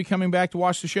guys be coming back to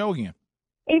watch the show again?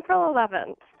 April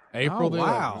 11th. April the 11th.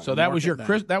 Wow. So that was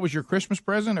your Christmas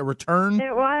present, a return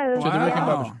It was. to the Rick and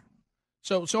Bubba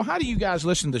show. So how do you guys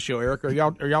listen to the show, Erica?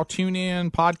 Are y'all tune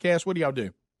in, podcast? What do y'all do?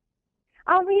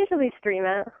 We usually stream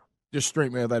it. Just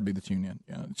stream. Well, that'd be the tune in.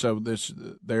 Yeah. So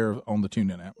they're on the tune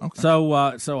in app. Okay.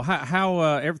 So how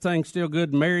everything's still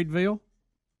good in Marriedville?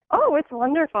 Oh, it's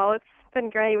wonderful. It's been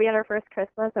great. We had our first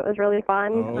Christmas. It was really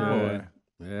fun. Oh, boy.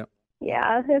 Yeah.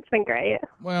 Yeah, it's been great.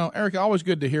 Well, Erica, always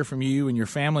good to hear from you and your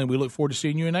family, and we look forward to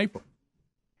seeing you in April.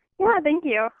 Yeah, thank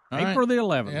you. April the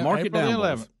 11th. Yeah, Mark April it down. the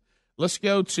 11th. Let's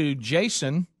go to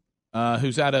Jason,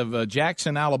 who's out of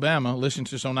Jackson, Alabama, listening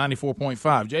to us on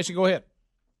 94.5. Jason, go ahead.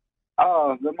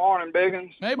 Good morning,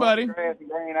 Biggins. Hey, buddy.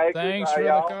 Thanks for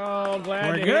the call.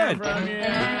 Glad to hear from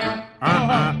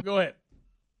you. Go ahead.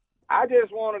 I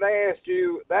just wanted to ask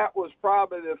you, that was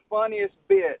probably the funniest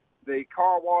bit, the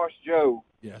car wash Joe.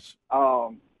 Yes.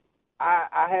 I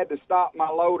had to stop my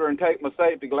loader and take my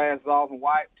safety glasses off and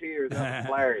wipe tears. That was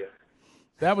hilarious.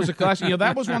 That was a classic.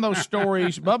 That was one of those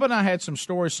stories. Bubba and I had some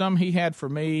stories. Some he had for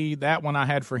me, that one I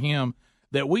had for him,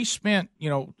 that we spent,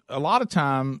 a lot of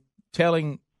time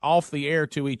telling off the air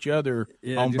to each other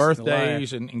on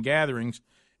birthdays and gatherings.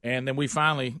 And then we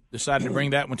finally decided to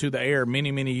bring that one to the air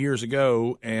many, many years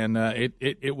ago. And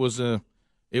it was a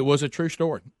true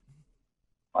story.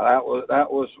 Well,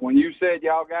 that was when you said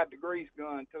y'all got the grease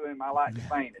gun to him. I like to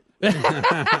faint it.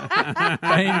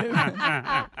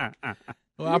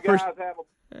 Well,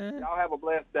 y'all have a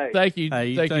blessed day. Thank you.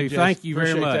 Thank you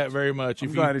very Appreciate much. that very much.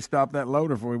 I'm glad he stopped that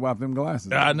loader before he wiped them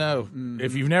glasses. I know.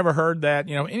 If you've never heard that,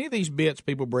 any of these bits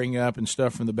people bring up and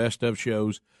stuff from the Best Of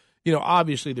shows,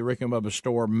 obviously the Rick and Bubba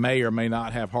store may or may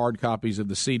not have hard copies of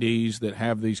the CDs that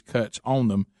have these cuts on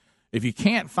them. If you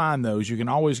can't find those, you can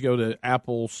always go to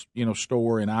Apple's,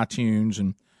 store and iTunes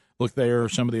and look there, or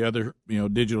some of the other,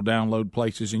 digital download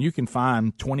places, and you can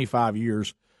find 25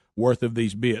 years worth of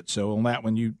these bits. So on that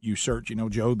one, you search,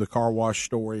 Joe the car wash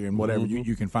story and whatever,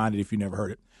 you can find it if you never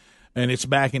heard it. And it's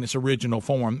back in its original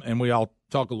form, and we all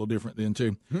talk a little different then,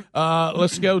 too.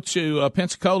 Let's go to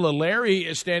Pensacola. Larry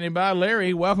is standing by.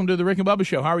 Larry, welcome to the Rick and Bubba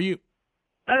Show. How are you?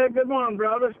 Hey, good morning,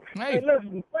 brothers. Hey,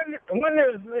 listen, when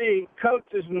is the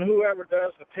coaches and whoever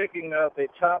does the picking of the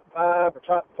top 5 or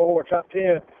top 4 or top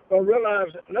 10 will realize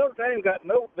that Notre Dame got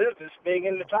no business being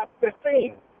in the top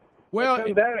 15? Well, they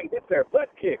come down and get their butt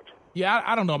kicked. Yeah,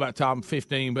 I don't know about top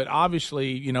 15, but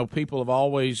obviously, people have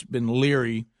always been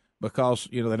leery because,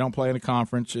 they don't play in a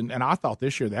conference. And I thought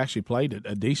this year they actually played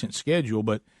a decent schedule.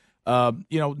 But,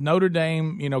 Notre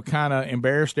Dame, kind of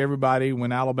embarrassed everybody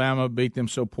when Alabama beat them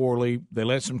so poorly. They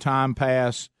let some time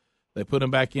pass. They put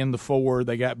them back in the 4.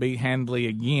 They got beat handily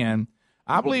again.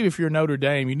 I believe if you're Notre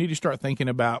Dame, you need to start thinking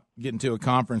about getting to a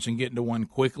conference and getting to one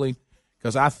quickly,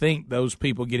 because I think those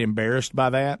people get embarrassed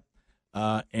by that.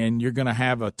 And you're going to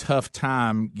have a tough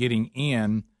time getting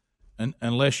in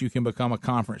unless you can become a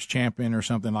conference champion or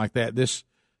something like that.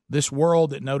 This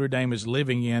world that Notre Dame is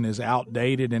living in is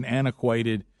outdated and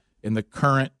antiquated in the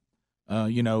current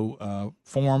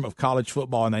form of college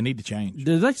football, and they need to change.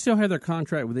 Do they still have their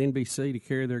contract with NBC to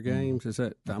carry their games? Is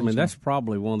that? I mean, that's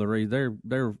probably one of the reasons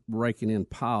they're raking in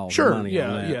piles of money.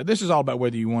 Yeah. This is all about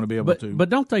whether you want to be able to. But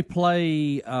don't they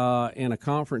play in a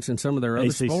conference in some of their other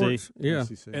ACC. sports? Yeah,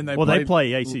 and they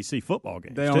play ACC football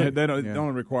games. They're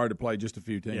only required to play just a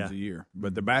few teams a year.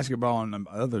 But the basketball and the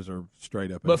others are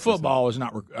straight up. But ACC. football is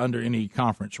not under any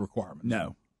conference requirement.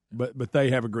 No. But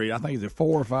they have agreed. I think is it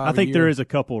 4 or 5. I think there is a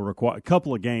couple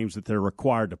of games that they're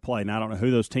required to play. Now I don't know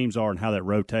who those teams are and how that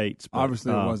rotates. But,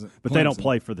 obviously, it wasn't. But Clemson. they don't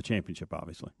play for the championship.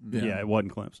 Obviously, it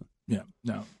wasn't Clemson. Yeah,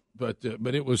 no. But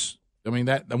it was. I mean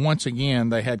that once again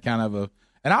they had kind of a.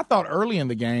 And I thought early in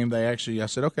the game I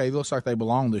said, okay, it looks like they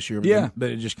belong this year. But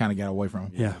it just kind of got away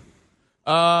from them.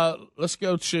 Yeah. Let's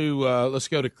go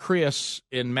to Chris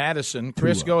in Madison.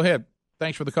 Chris, go ahead.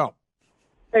 Thanks for the call.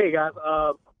 Hey guys.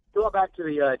 Going back to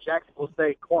the Jacksonville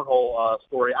State cornhole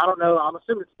story, I don't know. I'm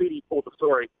assuming Speedy pulled the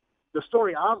story. The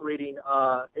story I'm reading,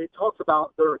 it talks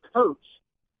about their coach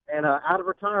and out of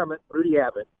retirement, Rudy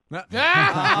Abbott. Oh,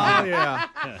 yeah.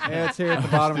 It's here at the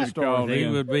bottom of the story. He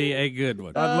would be a good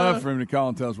one. I'd love for him to call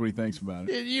and tell us what he thinks about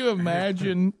it. Can you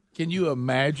imagine?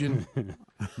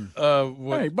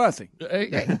 Hey, Bussy.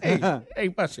 Hey,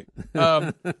 Bussy.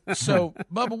 So,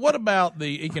 Bubba, what about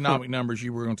the economic numbers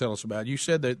you were going to tell us about? You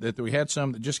said that we had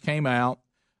some that just came out.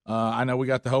 I know we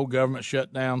got the whole government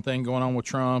shutdown thing going on with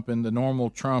Trump and the normal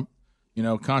Trump,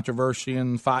 controversy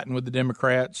and fighting with the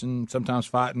Democrats and sometimes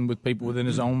fighting with people within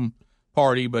his own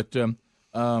party. But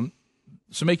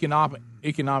some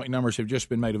economic numbers have just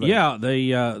been made available. Yeah,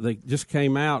 they just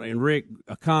came out, and Rick,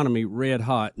 economy red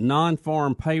hot.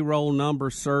 Non-farm payroll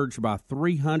numbers surged by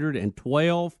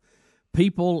 312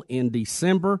 people in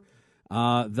December.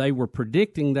 They were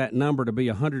predicting that number to be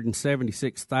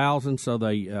 176,000, so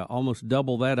they almost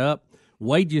double that up.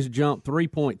 Wages jumped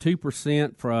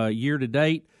 3.2% for year to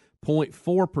date,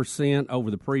 0.4%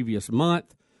 over the previous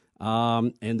month.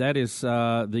 And that is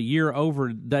the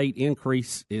year-over-date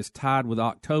increase is tied with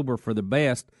October for the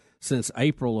best since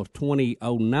April of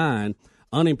 2009.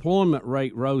 Unemployment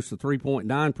rate rose to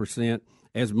 3.9%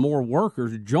 as more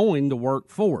workers joined the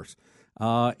workforce.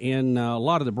 In a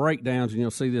lot of the breakdowns, and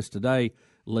you'll see this today,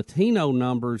 Latino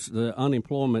numbers, the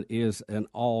unemployment is an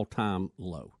all-time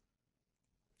low.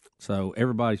 So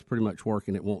everybody's pretty much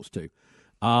working it wants to.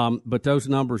 But those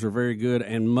numbers are very good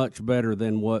and much better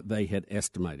than what they had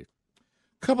estimated.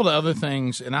 A couple of other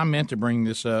things, and I meant to bring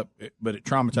this up, but it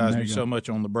traumatized me so much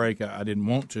on the break I didn't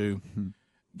want to. Mm-hmm.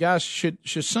 Guys, should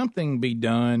something be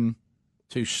done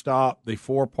to stop the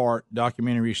 4-part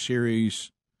documentary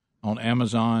series on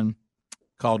Amazon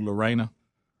called Lorena?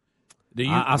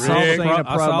 I saw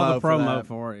the promo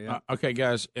for it. Yeah. Okay,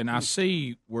 guys, and I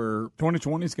see where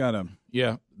 2020's got a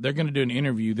they're going to do an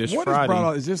interview this what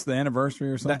Friday. Is this the anniversary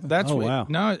or something? Wow.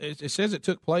 No, it says it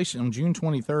took place on June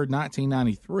 23rd,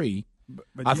 1993.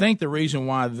 But I think the reason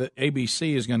why the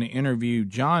ABC is going to interview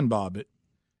John Bobbitt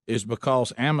is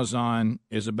because Amazon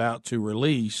is about to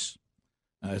release,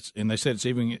 and they said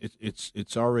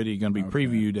it's already going to be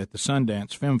previewed at the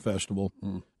Sundance Film Festival,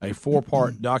 a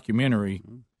 4-part documentary.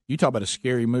 You talk about a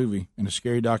scary movie and a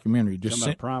scary documentary. Just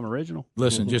a prime original.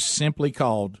 Listen, just simply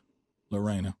called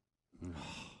Lorena.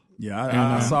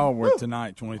 Yeah, I saw where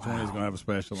tonight 2020 is going to have a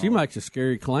special. She makes a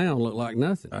scary clown look like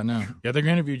nothing. I know. Yeah, they're going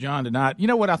to interview John tonight. You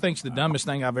know what I think is the dumbest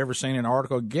thing I've ever seen in an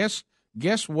article? Guess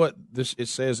what it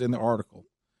says in the article.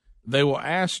 They will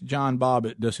ask John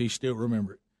Bobbitt, does he still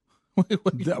remember it?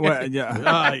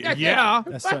 Yeah.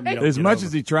 That's something as much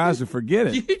as he tries to forget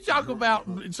it. You talk about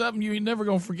something you're never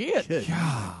going to forget.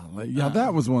 Yeah,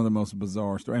 that was one of the most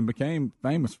bizarre stories and became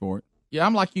famous for it. Yeah,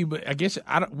 I'm like you, but I guess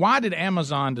why did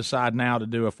Amazon decide now to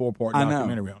do a 4-part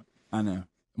documentary on it? I know.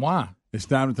 Why? It's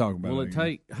time to talk about it. Will it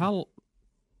take how?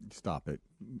 Stop it.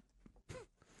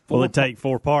 Will it take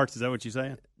 4 parts? Is that what you're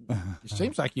saying? It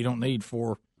seems like you don't need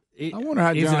 4. I wonder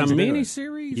how is John's it a mini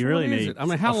series? You really need. I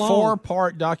mean, how a long?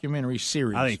 4-part documentary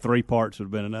series. I think 3 parts would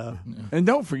have been enough. Yeah. And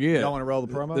don't forget, y'all want to roll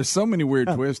the promo? There's so many weird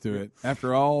twists to it.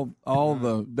 After all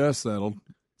the dust settled,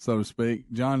 so to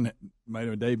speak, John made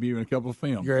a debut in a couple of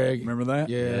films. Greg, remember that?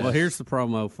 Yeah. Well, here's the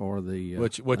promo for the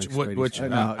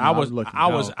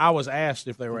I was asked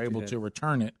if they were able to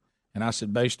return it, and I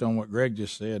said based on what Greg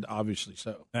just said, obviously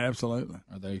so. Absolutely.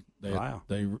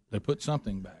 They put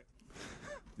something back.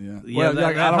 Yeah.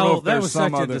 Well, that was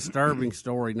such a disturbing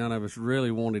story. None of us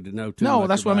really wanted to know too much. No,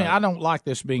 that's what I mean. it. I don't like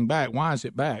this being back. Why is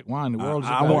it back? Why in the world is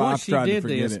it back? Well, she did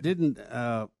this, didn't?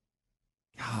 God,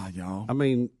 y'all. I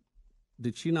mean,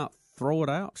 did she not throw it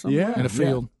out somewhere? In a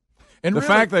field. And the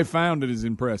really, fact they found it is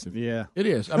impressive. Yeah, it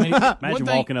is. I mean, imagine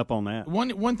walking up on that.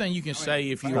 One thing you can say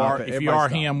if you Stop are it. if you are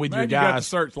Everybody him stop. with Man, your you got the guys.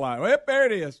 searchlight. Well, there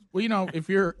it is. Well, if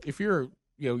you're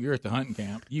you're at the hunting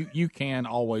camp, you can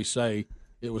always say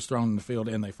it was thrown in the field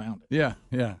and they found it.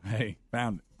 Yeah. Hey,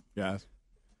 found it, guys.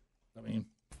 I mean,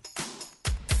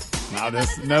 now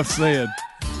that's enough said.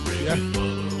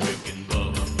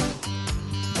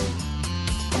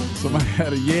 Somebody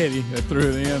had a Yeti that threw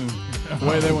it in, and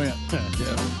away they went.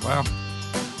 Yeah. Wow.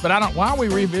 But I don't. Why are we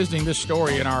revisiting this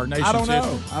story in our nation's I don't know.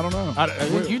 history? I don't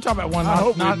know. You talk about one. I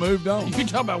hope not we moved on. You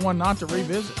talk about one not to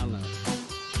revisit. I know.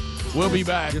 We'll be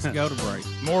back. Just go to break.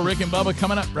 More Rick and Bubba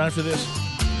coming up right after this.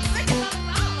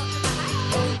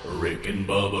 Rick and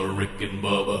Bubba, Rick and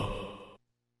Bubba.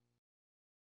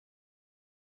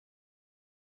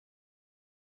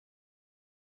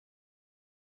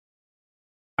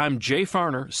 I'm Jay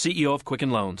Farner, CEO of Quicken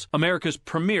Loans, America's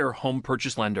premier home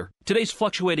purchase lender. Today's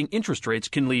fluctuating interest rates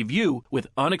can leave you with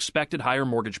unexpected higher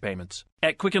mortgage payments.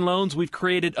 At Quicken Loans, we've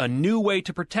created a new way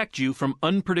to protect you from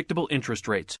unpredictable interest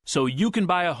rates so you can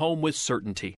buy a home with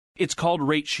certainty. It's called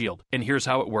Rate Shield, and here's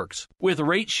how it works. With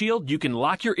Rate Shield, you can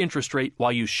lock your interest rate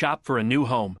while you shop for a new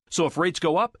home. So if rates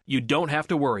go up, you don't have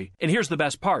to worry. And here's the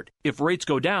best part. If rates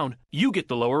go down, you get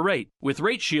the lower rate. With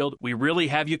Rate Shield, we really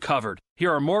have you covered.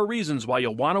 Here are more reasons why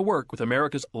you'll want to work with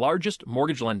America's largest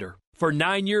mortgage lender. For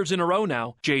 9 years in a row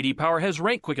now, J.D. Power has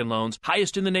ranked Quicken Loans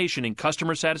highest in the nation in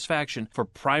customer satisfaction for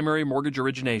primary mortgage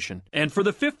origination. And for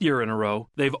the 5th year in a row,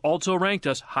 they've also ranked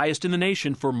us highest in the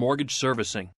nation for mortgage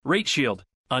servicing. Rate Shield.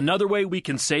 Another way we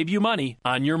can save you money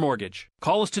on your mortgage.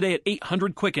 Call us today at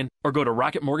 800-QUICKEN or go to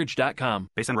rocketmortgage.com.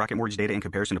 Based on Rocket Mortgage data in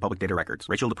comparison to public data records.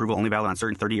 Rate Shield approval only valid on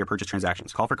certain 30-year purchase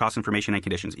transactions. Call for cost information and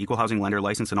conditions. Equal housing lender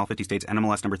licensed in all 50 states.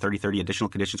 NMLS number 3030. Additional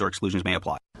conditions or exclusions may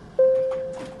apply.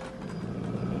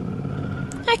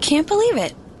 I can't believe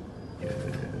it.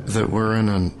 That we're in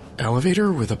an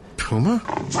elevator with a puma?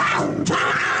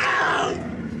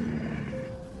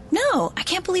 No, I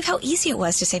can't believe how easy it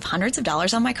was to save hundreds of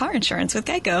dollars on my car insurance with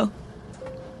Geico.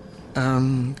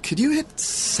 Could you hit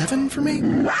 7 for me?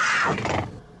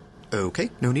 Okay,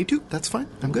 no need to. That's fine.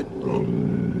 I'm good.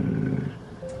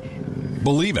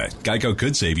 Believe it, Geico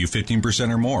could save you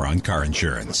 15% or more on car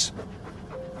insurance.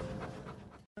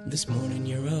 This morning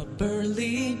you're up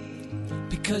early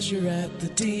because you're at the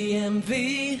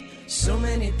DMV. So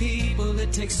many people,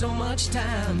 it takes so much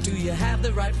time. Do you have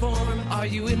the right form? Are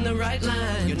you in the right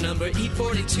line? Your number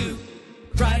E42,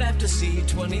 right after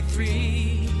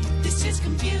C23. This is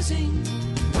confusing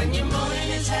when your morning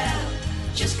is hell.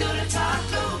 Just go to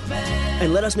Taco Bell.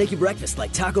 And let us make you breakfast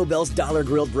like Taco Bell's Dollar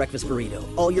Grilled Breakfast Burrito.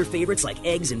 All your favorites like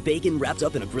eggs and bacon wrapped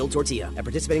up in a grilled tortilla. At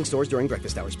participating stores during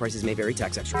breakfast hours. Prices may vary.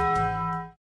 Tax extra.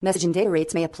 Message and data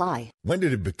rates may apply. When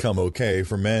did it become okay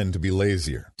for men to be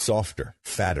lazier, softer,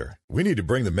 fatter? We need to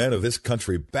bring the men of this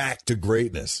country back to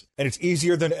greatness. And it's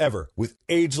easier than ever with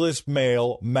Ageless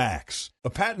Male Max, a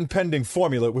patent-pending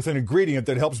formula with an ingredient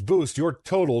that helps boost your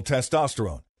total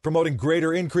testosterone, promoting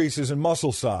greater increases in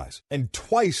muscle size and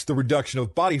twice the reduction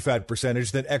of body fat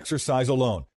percentage than exercise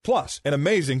alone. Plus, an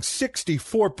amazing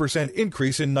 64%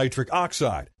 increase in nitric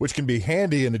oxide, which can be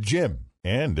handy in the gym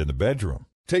and in the bedroom.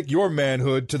 Take your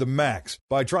manhood to the max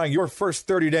by trying your first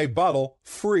 30-day bottle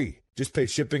free. Just pay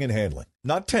shipping and handling.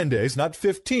 Not 10 days, not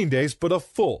 15 days, but a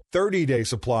full 30-day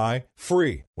supply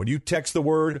free when you text the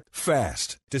word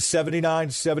FAST to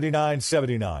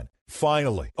 797979.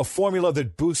 Finally, a formula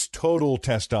that boosts total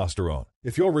testosterone.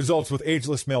 If your results with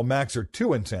Ageless Male Max are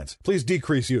too intense, please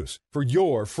decrease use. For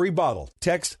your free bottle,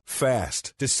 text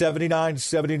FAST to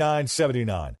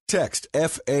 797979. Text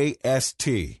FAST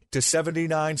to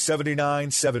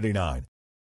 797979.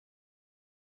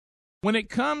 When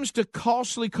it comes to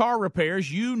costly car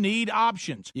repairs, you need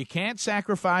options. You can't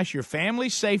sacrifice your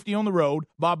family's safety on the road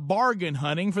by bargain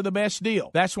hunting for the best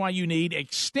deal. That's why you need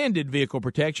extended vehicle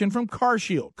protection from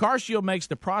CarShield. CarShield makes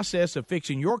the process of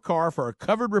fixing your car for a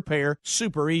covered repair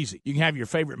super easy. You can have your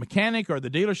favorite mechanic or the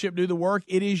dealership do the work.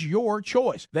 It is your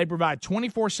choice. They provide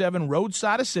 24/7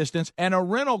 roadside assistance and a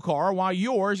rental car while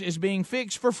yours is being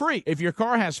fixed for free. If your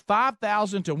car has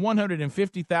 5,000 to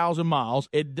 150,000 miles,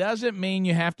 it doesn't mean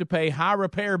you have to pay high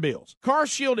repair bills.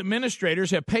 CarShield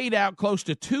administrators have paid out close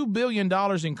to $2 billion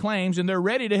in claims, and they're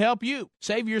ready to help you.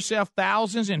 Save yourself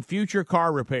thousands in future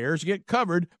car repairs. Get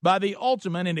covered by the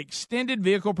ultimate in extended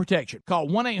vehicle protection. Call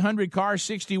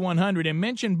 1-800-CAR-6100 and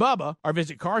mention Bubba, or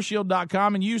visit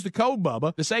carshield.com and use the code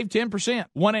Bubba to save 10%.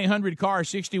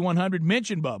 1-800-CAR-6100,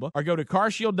 mention Bubba, or go to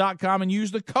carshield.com and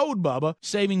use the code Bubba,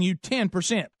 saving you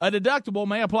 10%. A deductible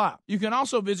may apply. You can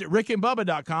also visit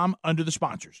rickandbubba.com under the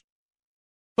sponsors.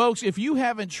 Folks, if you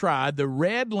haven't tried the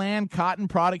Redland cotton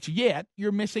products yet,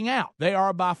 you're missing out. They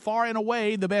are by far and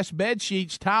away the best bed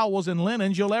sheets, towels, and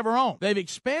linens you'll ever own. They've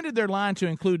expanded their line to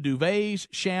include duvets,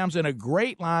 shams, and a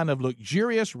great line of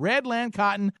luxurious Redland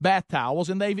cotton bath towels,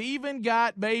 and they've even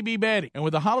got baby bedding. And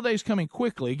with the holidays coming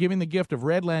quickly, giving the gift of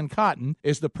Redland cotton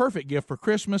is the perfect gift for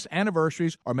Christmas,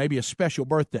 anniversaries, or maybe a special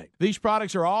birthday. These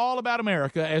products are all about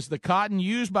America, as the cotton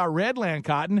used by Redland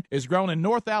Cotton is grown in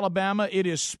North Alabama. It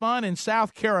is spun in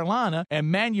South Carolina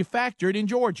and manufactured in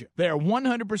Georgia. They are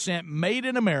 100% made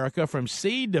in America from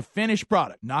seed to finished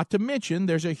product. Not to mention,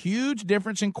 there's a huge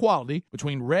difference in quality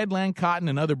between Redland Cotton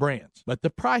and other brands. But the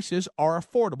prices are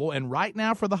affordable, and right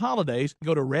now for the holidays,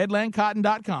 go to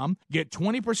redlandcotton.com, get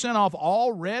 20% off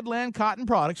all Redland Cotton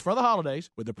products for the holidays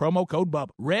with the promo code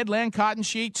BUBBA. Redland Cotton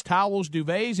sheets, towels,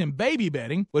 duvets, and baby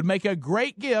bedding would make a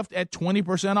great gift at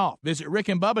 20% off. Visit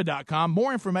rickandbubba.com.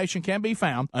 More information can be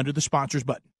found under the sponsors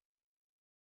button.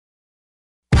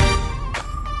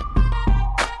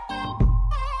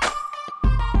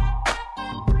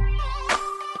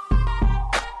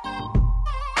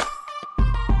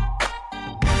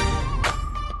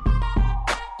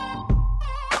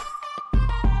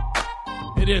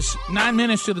 It is 9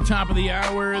 minutes to the top of the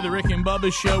hour. The Rick and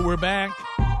Bubba Show. We're back.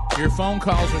 Your phone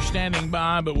calls are standing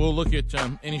by, but we'll look at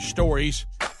any stories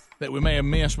that we may have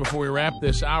missed before we wrap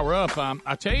this hour up.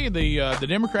 I tell you, the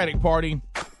Democratic Party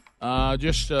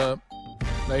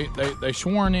they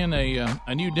sworn in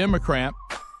a new Democrat,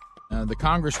 the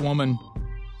Congresswoman.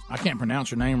 I can't pronounce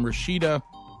her name. Rashida.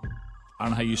 I don't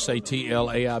know how you say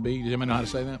Tlaib. Does anyone know how to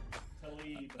say that?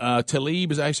 Tlaib.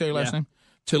 Is that how you say your last name?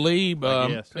 Tlaib.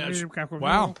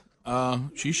 Wow.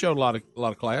 She showed a lot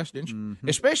of class, didn't she? Mm-hmm.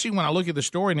 Especially when I look at the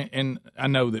story, and I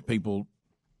know that people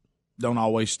don't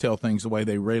always tell things the way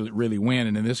they really went,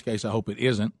 and in this case, I hope it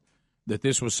isn't, that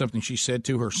this was something she said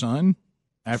to her son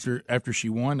after she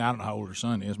won. I don't know how old her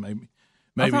son is, maybe.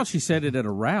 I thought she said it at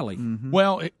a rally. Mm-hmm.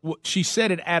 Well, she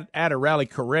said it at a rally,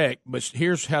 correct, but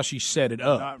here's how she set it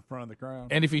up. Not in front of the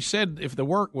crowd. And if the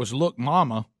work was, "Look,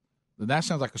 Mama," that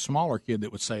sounds like a smaller kid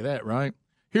that would say that, right?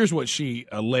 Here's what she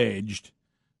alleged,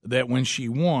 that when she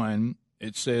won,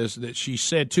 it says that she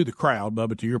said to the crowd,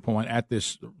 Bubba, to your point, at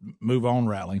this Move On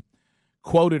rally,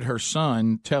 quoted her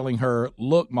son telling her,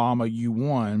 "Look, Mama, you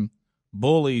won.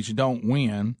 Bullies don't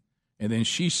win." And then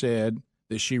she said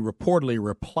that she reportedly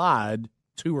replied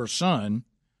to her son,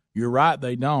 "You're right,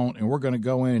 they don't, and we're going to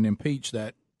go in and impeach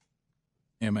that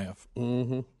MF."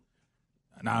 Mm-hmm.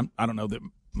 And I don't know that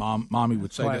mommy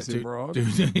would say that to her.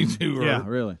 Yeah,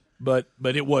 really. But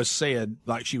it was said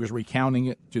like she was recounting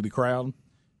it to the crowd,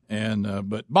 and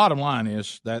but bottom line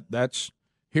is that's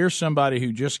here's somebody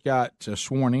who just got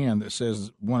sworn in that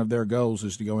says one of their goals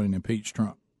is to go in and impeach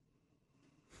Trump.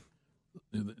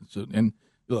 So, and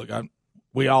look, I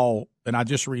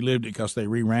just relived it because they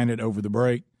reran it over the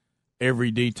break.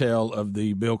 Every detail of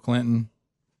the Bill Clinton,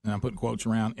 and I'm putting quotes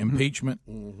around, impeachment.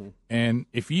 Mm-hmm. And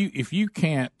if you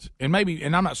can't, and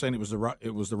I'm not saying it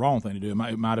was the wrong thing to do.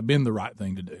 It might have been the right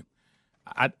thing to do.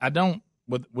 I don't,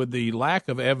 with the lack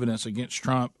of evidence against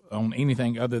Trump on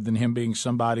anything other than him being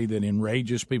somebody that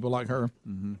enrages people like her,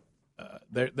 mm-hmm.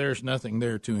 There's nothing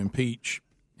there to impeach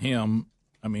him.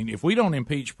 I mean, if we don't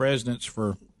impeach presidents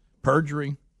for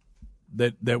perjury,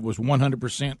 that was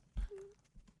 100%.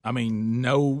 I mean,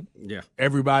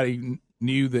 everybody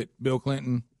knew that Bill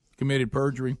Clinton committed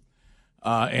perjury.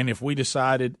 And if we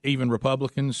decided, even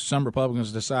some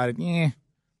Republicans decided,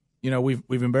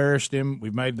 we've embarrassed him.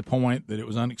 We've made the point that it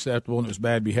was unacceptable and it was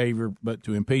bad behavior. But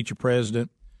to impeach a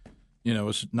president,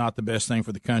 it's not the best thing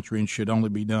for the country and should only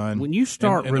be done. When you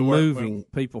start removing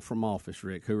people from office,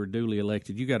 Rick, who are duly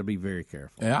elected, you got to be very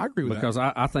careful. Yeah, I agree with because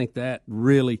that. I think that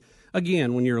really,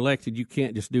 again, when you're elected, you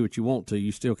can't just do what you want to.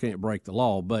 You still can't break the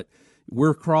law. But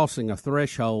we're crossing a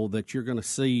threshold that you're going to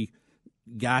see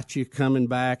got you coming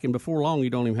back, and before long, you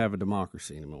don't even have a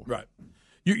democracy anymore. Right.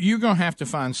 You're going to have to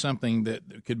find something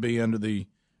that could be under the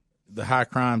high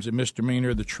crimes and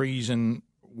misdemeanor, the treason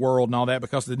world and all that,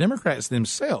 because the Democrats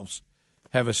themselves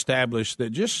have established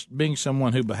that just being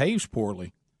someone who behaves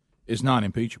poorly is not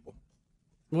impeachable.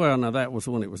 Well, now that was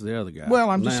when it was the other guy. Well,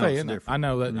 I'm just Now saying. I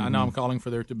know that. Mm-hmm. I know I'm calling for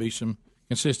there to be some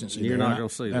consistency. You're not going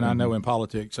to see that. And I know in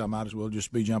politics I might as well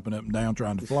just be jumping up and down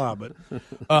trying to fly. But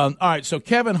all right, so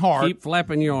Kevin Hart. Keep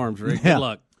flapping your arms, Rick. Good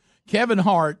luck. Kevin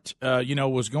Hart,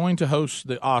 was going to host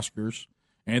the Oscars,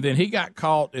 and then he got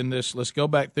caught in this. Let's go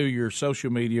back through your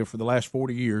social media for the last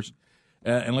 40 years,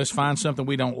 and let's find something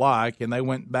we don't like. And they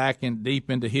went back and deep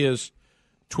into his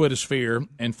Twitter sphere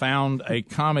and found a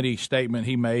comedy statement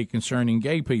he made concerning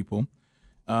gay people.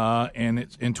 And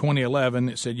it's in 2011.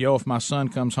 It said, "Yo, if my son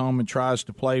comes home and tries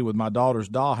to play with my daughter's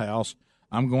dollhouse,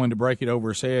 I'm going to break it over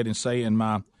his head and say in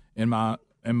my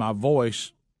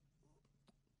voice,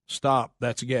 stop,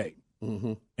 that's gay.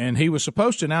 Mm-hmm. And he was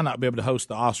supposed to now not be able to host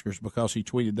the Oscars because he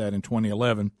tweeted that in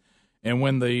 2011. And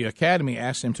when the Academy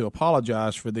asked him to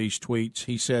apologize for these tweets,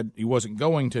 he said he wasn't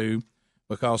going to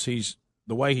because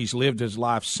the way he's lived his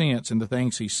life since and the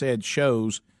things he said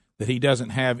shows that he doesn't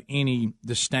have any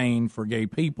disdain for gay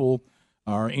people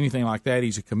or anything like that.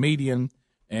 He's a comedian,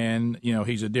 and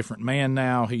he's a different man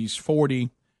now. He's 40.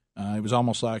 He was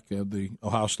almost like the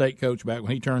Ohio State coach back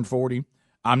when he turned 40.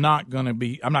 I'm not going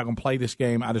to play this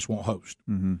game. I just won't host.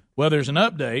 Mm-hmm. Well, there's an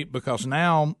update because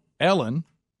now Ellen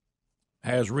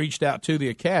has reached out to the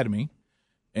Academy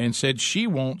and said she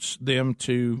wants them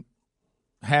to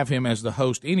have him as the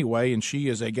host anyway, and she,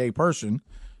 as a gay person,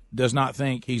 does not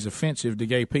think he's offensive to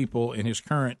gay people in his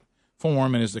current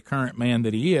form and as the current man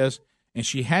that he is. And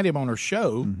she had him on her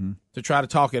show to try to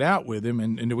talk it out with him.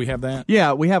 And do we have that?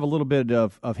 Yeah, we have a little bit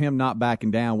of him not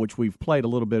backing down, which we've played a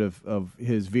little bit of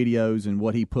his videos and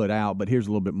what he put out. But here's a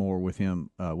little bit more with him,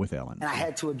 with Ellen. And I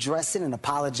had to address it and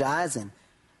apologize and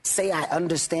say I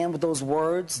understand what those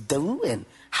words do and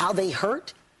how they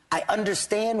hurt. I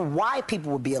understand why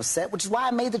people would be upset, which is why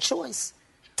I made the choice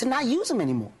to not use them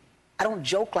anymore. I don't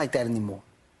joke like that anymore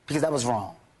because that was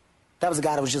wrong. That was a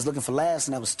guy that was just looking for laughs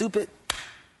and that was stupid.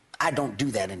 I don't do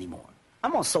that anymore.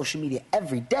 I'm on social media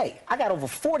every day. I got over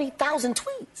 40,000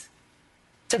 tweets.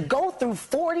 To go through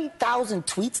 40,000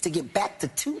 tweets to get back to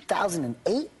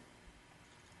 2008,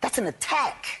 that's an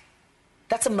attack.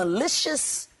 That's a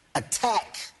malicious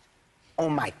attack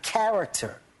on my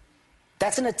character.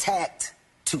 That's an attack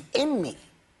to end me.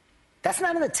 That's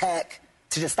not an attack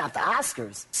to just stop the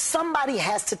Oscars. Somebody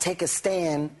has to take a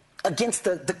stand against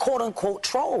the quote-unquote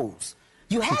trolls.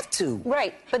 You have to.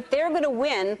 Right, but they're going to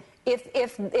win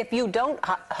if you don't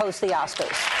host the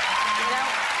Oscars.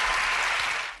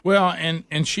 Well,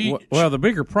 and she... Well, the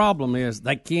bigger problem is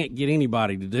they can't get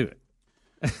anybody to do it.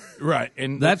 Right,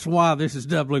 and that's why this is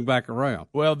doubling back around.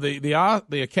 Well,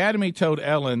 the Academy told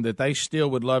Ellen that they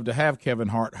still would love to have Kevin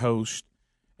Hart host,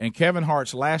 and Kevin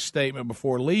Hart's last statement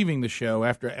before leaving the show,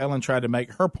 after Ellen tried to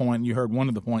make her point, and you heard one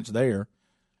of the points there,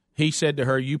 he said to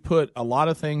her, "You put a lot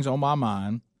of things on my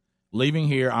mind. Leaving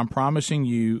here, I'm promising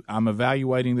you, I'm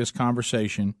evaluating this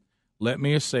conversation. Let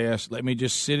me assess. Let me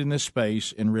just sit in this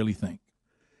space and really think."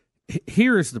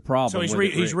 Here is the problem. So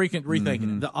he's rethinking.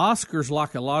 Mm-hmm. The Oscars,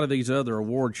 like a lot of these other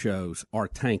award shows, are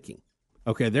tanking.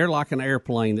 Okay, they're like an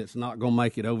airplane that's not going to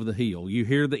make it over the hill. You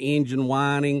hear the engine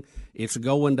whining, it's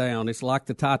going down. It's like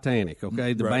the Titanic,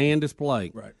 okay? The band is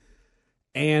playing. Right.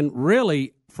 And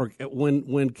really,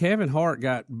 when Kevin Hart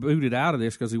got booted out of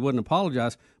this because he wouldn't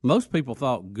apologize, most people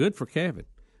thought good for Kevin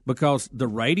because the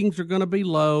ratings are going to be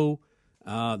low,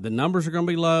 the numbers are going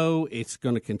to be low, it's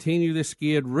going to continue this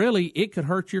skid. Really, it could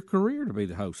hurt your career to be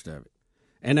the host of it.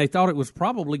 And they thought it was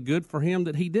probably good for him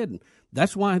that he didn't.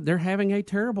 That's why they're having a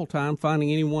terrible time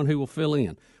finding anyone who will fill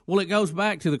in. Well, it goes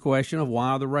back to the question of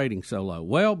why are the ratings so low?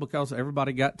 Well, because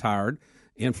everybody got tired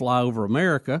in Fly Over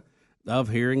America of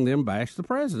hearing them bash the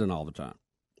president all the time.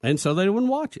 And so they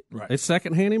wouldn't watch it. Right. It's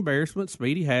secondhand embarrassment.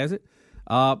 Speedy has it.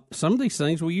 Some of these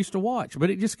things we used to watch, but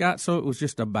it just got so it was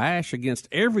just a bash against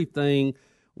everything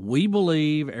we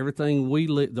believe, everything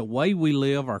the way we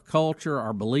live, our culture,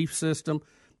 our belief system,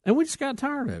 and we just got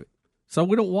tired of it. So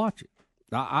we don't watch it.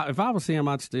 If I was him,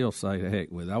 I'd still say the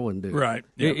heck with it. I wouldn't do it. Right.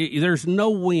 Yep. There's no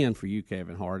win for you,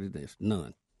 Kevin Hart, in this.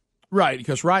 None. Right,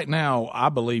 because right now I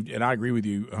believe, and I agree with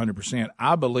you 100%,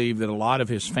 I believe that a lot of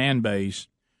his fan base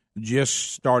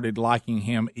just started liking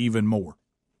him even more.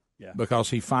 Yeah. Because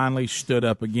he finally stood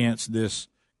up against this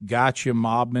gotcha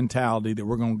mob mentality that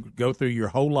we're going to go through your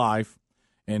whole life.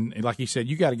 And like he said,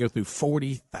 you got to go through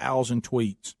 40,000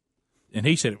 tweets. And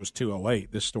he said it was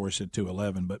 208. This story said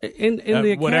 211, but in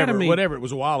the Academy, whatever, it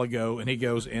was a while ago. And he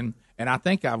goes, and I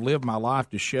think I've lived my life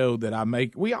to show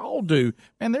that we all do.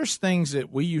 And there's things that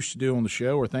we used to do on the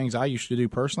show or things I used to do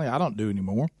personally I don't do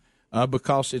anymore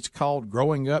because it's called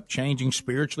growing up, changing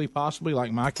spiritually, possibly,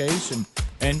 like my case.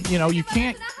 And you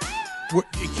can't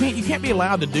be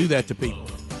allowed to do that to people.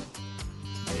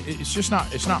 It's just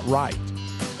not. It's not right.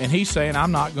 And he's saying, you're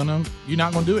not going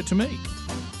to do it to me.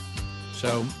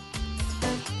 So.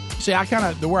 See,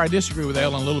 where I disagree with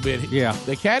Ellen a little bit. Yeah.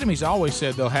 The Academy's always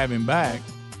said they'll have him back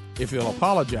if he'll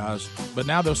apologize, but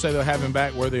now they'll say they'll have him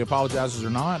back whether he apologizes or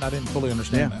not. I didn't fully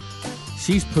understand that.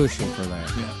 She's pushing for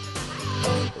that.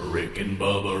 Yeah. Rick and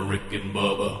Bubba, Rick and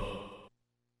Bubba.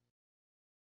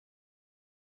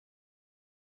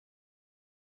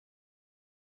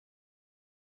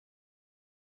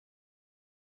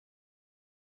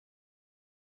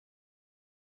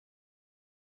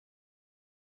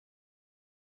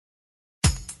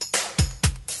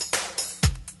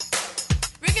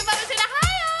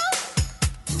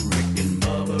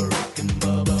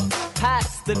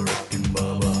 Past the Rick and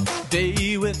Bubba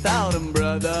day without him,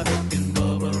 brother. Rick and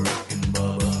Bubba, Rick and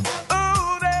Bubba.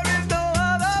 Oh, there is no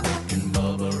other. Rick and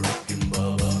Bubba, Rick and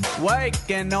Bubba.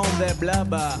 Waking on their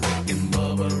blubber. Rick and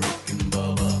Bubba, Rick and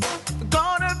Bubba.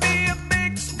 Gonna be a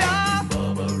big star. Rick and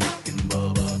Bubba, Rick and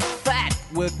Bubba. Fat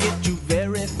will get you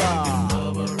very far. Rick and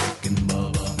Bubba, Rick and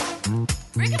Bubba.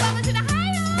 Rick and Bubba's in the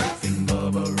house. Rick and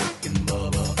Bubba, Rick and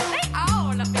Bubba. They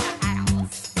all up in the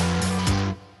house.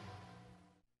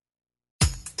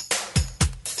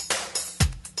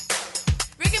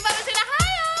 Rick and Bubba's in the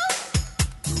house.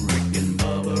 Rick and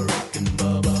Bubba, Rick and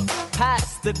Bubba. Pass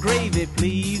the gravy,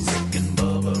 please. Rick and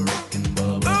Bubba, Rick and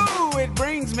Bubba. Ooh, it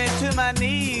brings me to my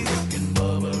knees. Rick and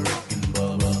Bubba, Rick and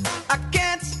Bubba. I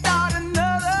can't start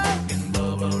another. Rick and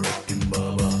Bubba, Rick and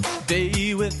Bubba.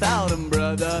 Day without him,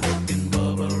 brother. Rick and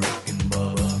Bubba, Rick and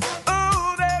Bubba.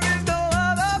 Oh, there is no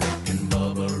other. Rick and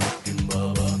Bubba, Rick and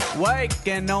Bubba.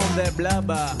 Waking on their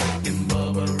blubber. Rick and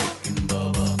Bubba, Rick and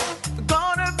Bubba.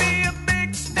 Gonna be a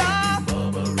big star. Rick and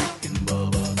Bubba, Rick and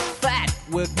Bubba. Fat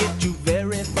will get you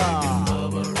very far. Rick and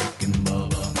Bubba, Rick and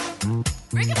Bubba.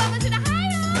 Rick and Bubba's in the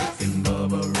house. Rick and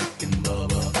Bubba, Rick and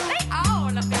Bubba. They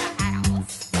all up in the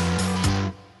house.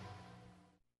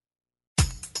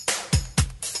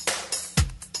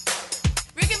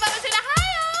 Rick and Bubba's in the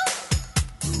house.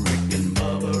 Rick and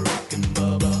Bubba, Rick and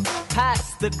Bubba. Pass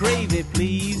the gravy,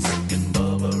 please. Rick and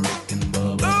Bubba, Rick and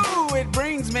Bubba. Ooh, it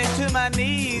brings me to my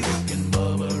knees. Rick and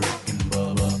Bubba, Rick and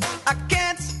Bubba. I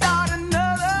can't start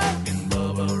another. Rick and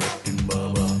Bubba, Rick and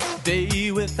Bubba.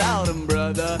 Day without him,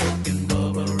 brother. Rick and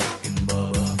Bubba, Rick and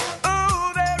Bubba.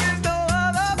 Oh, there is no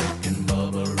other. Rick and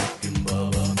Bubba, Rick and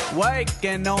Bubba.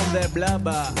 Waking on their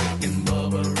blubber. Rick and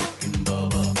Bubba, Rick and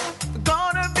Bubba.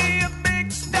 Gonna be a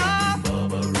big star. Rick and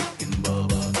Bubba, Rick and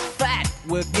Bubba. Fat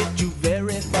will get you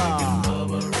very far. Rick and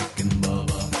Bubba, Rick and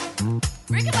Bubba.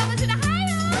 Rick and Bubba's in the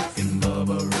house. Rick and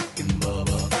Bubba, Rick and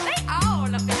Bubba. They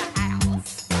all up in the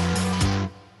house.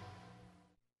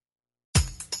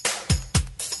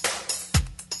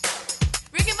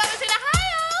 Rick and Bubba's in the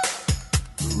house.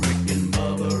 Rick and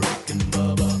Bubba, Rick and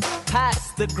Bubba. Pass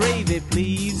the gravy,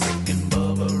 please. Rick and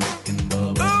Bubba, Rick and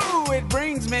Bubba. Ooh, it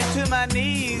brings me to my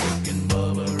knees. Rick and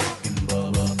Bubba, Rick and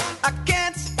Bubba. I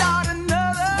can't start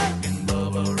another. Rick and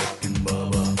Bubba, Rick and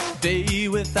Bubba. Day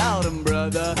without him,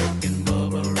 brother. Rick and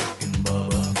Bubba, Rick and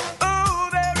Bubba. Oh,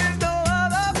 there is no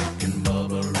other. Rick and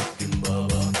Bubba, Rick and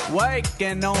Bubba.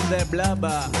 Waking on their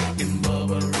blubber. Rick and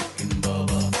Bubba, Rick and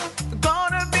Bubba.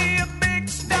 Gonna be a big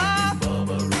star. Rick and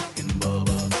Bubba, Rick and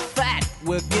Bubba. Fat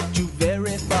will get you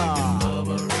very far. Rick and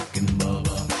Bubba, Rick and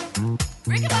Bubba.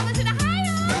 Rick and Bubba's in the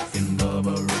house. Rick and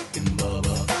Bubba, Rick and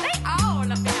Bubba. They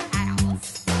all up in the house.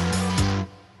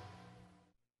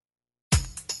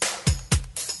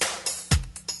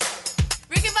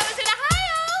 Rick and Bubba's in the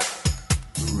house.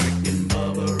 Rick and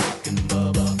Bubba, Rick and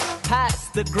Bubba. Pass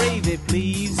the gravy,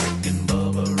 please. Rick and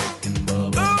Bubba, Rick and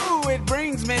Bubba. Ooh, it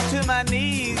brings me to my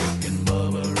knees. Rick and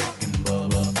Bubba, Rick and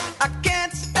Bubba. I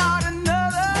can't start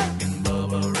another. Rick and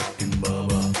Bubba, Rick and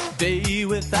Bubba. Day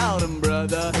without him,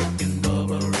 brother. Rick and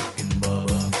Bubba, Rick and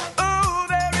Bubba. Oh,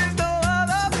 there is no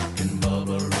other. Rick and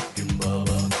Bubba, Rick and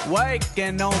Bubba.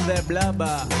 Waking on their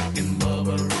blubber. Rick and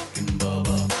Bubba, Rick and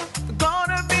Bubba.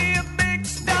 Gonna be a big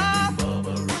star.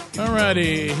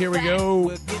 Alrighty, here we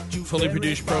go. Fully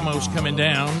produced promos coming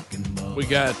down. We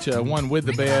got one with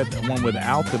the bed, one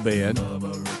without the bed.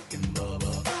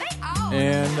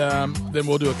 And then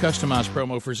we'll do a customized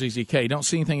promo for ZZK. Don't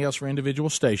see anything else for individual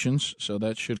stations, so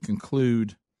that should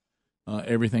conclude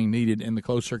everything needed in the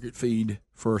closed circuit feed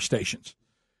for stations.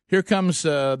 Here comes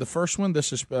the first one.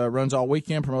 This is runs all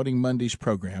weekend, promoting Monday's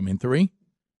program. In 3,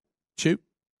 2.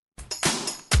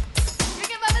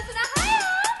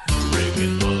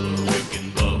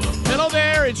 Hello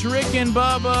there, it's Rick and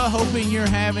Bubba. Hoping you're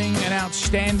having an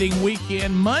outstanding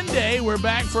weekend. Monday, we're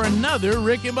back for another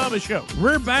Rick and Bubba show.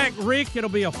 We're back, Rick. It'll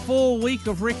be a full week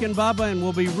of Rick and Bubba, and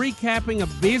we'll be recapping a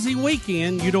busy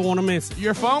weekend. You don't want to miss it.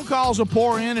 Your phone calls will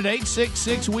pour in at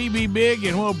 866-WE-BE-BIG,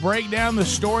 and we'll break down the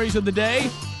stories of the day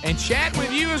and chat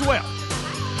with you as well.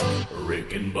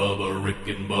 Rick and Bubba, Rick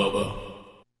and Bubba.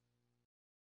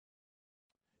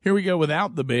 Here we go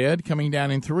without the bed, coming down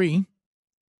in 3,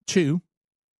 2.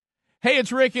 Hey,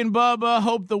 it's Rick and Bubba.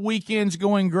 Hope the weekend's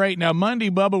going great. Now, Monday,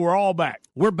 Bubba, we're all back.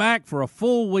 We're back for a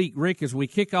full week, Rick, as we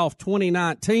kick off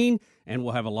 2019, and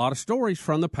we'll have a lot of stories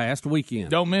from the past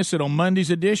weekend. Don't miss it on Monday's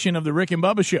edition of the Rick and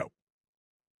Bubba Show.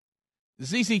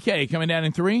 ZCK coming down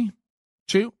in 3,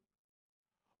 2.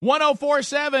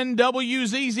 1047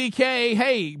 WZZK.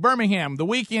 Hey, Birmingham, the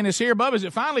weekend is here. Bubba, is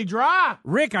it finally dry?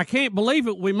 Rick, I can't believe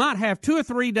it. We might have 2 or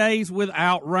 3 days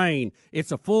without rain.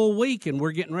 It's a full week, and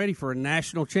we're getting ready for a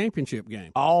national championship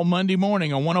game. All Monday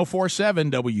morning on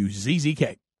 1047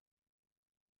 WZZK.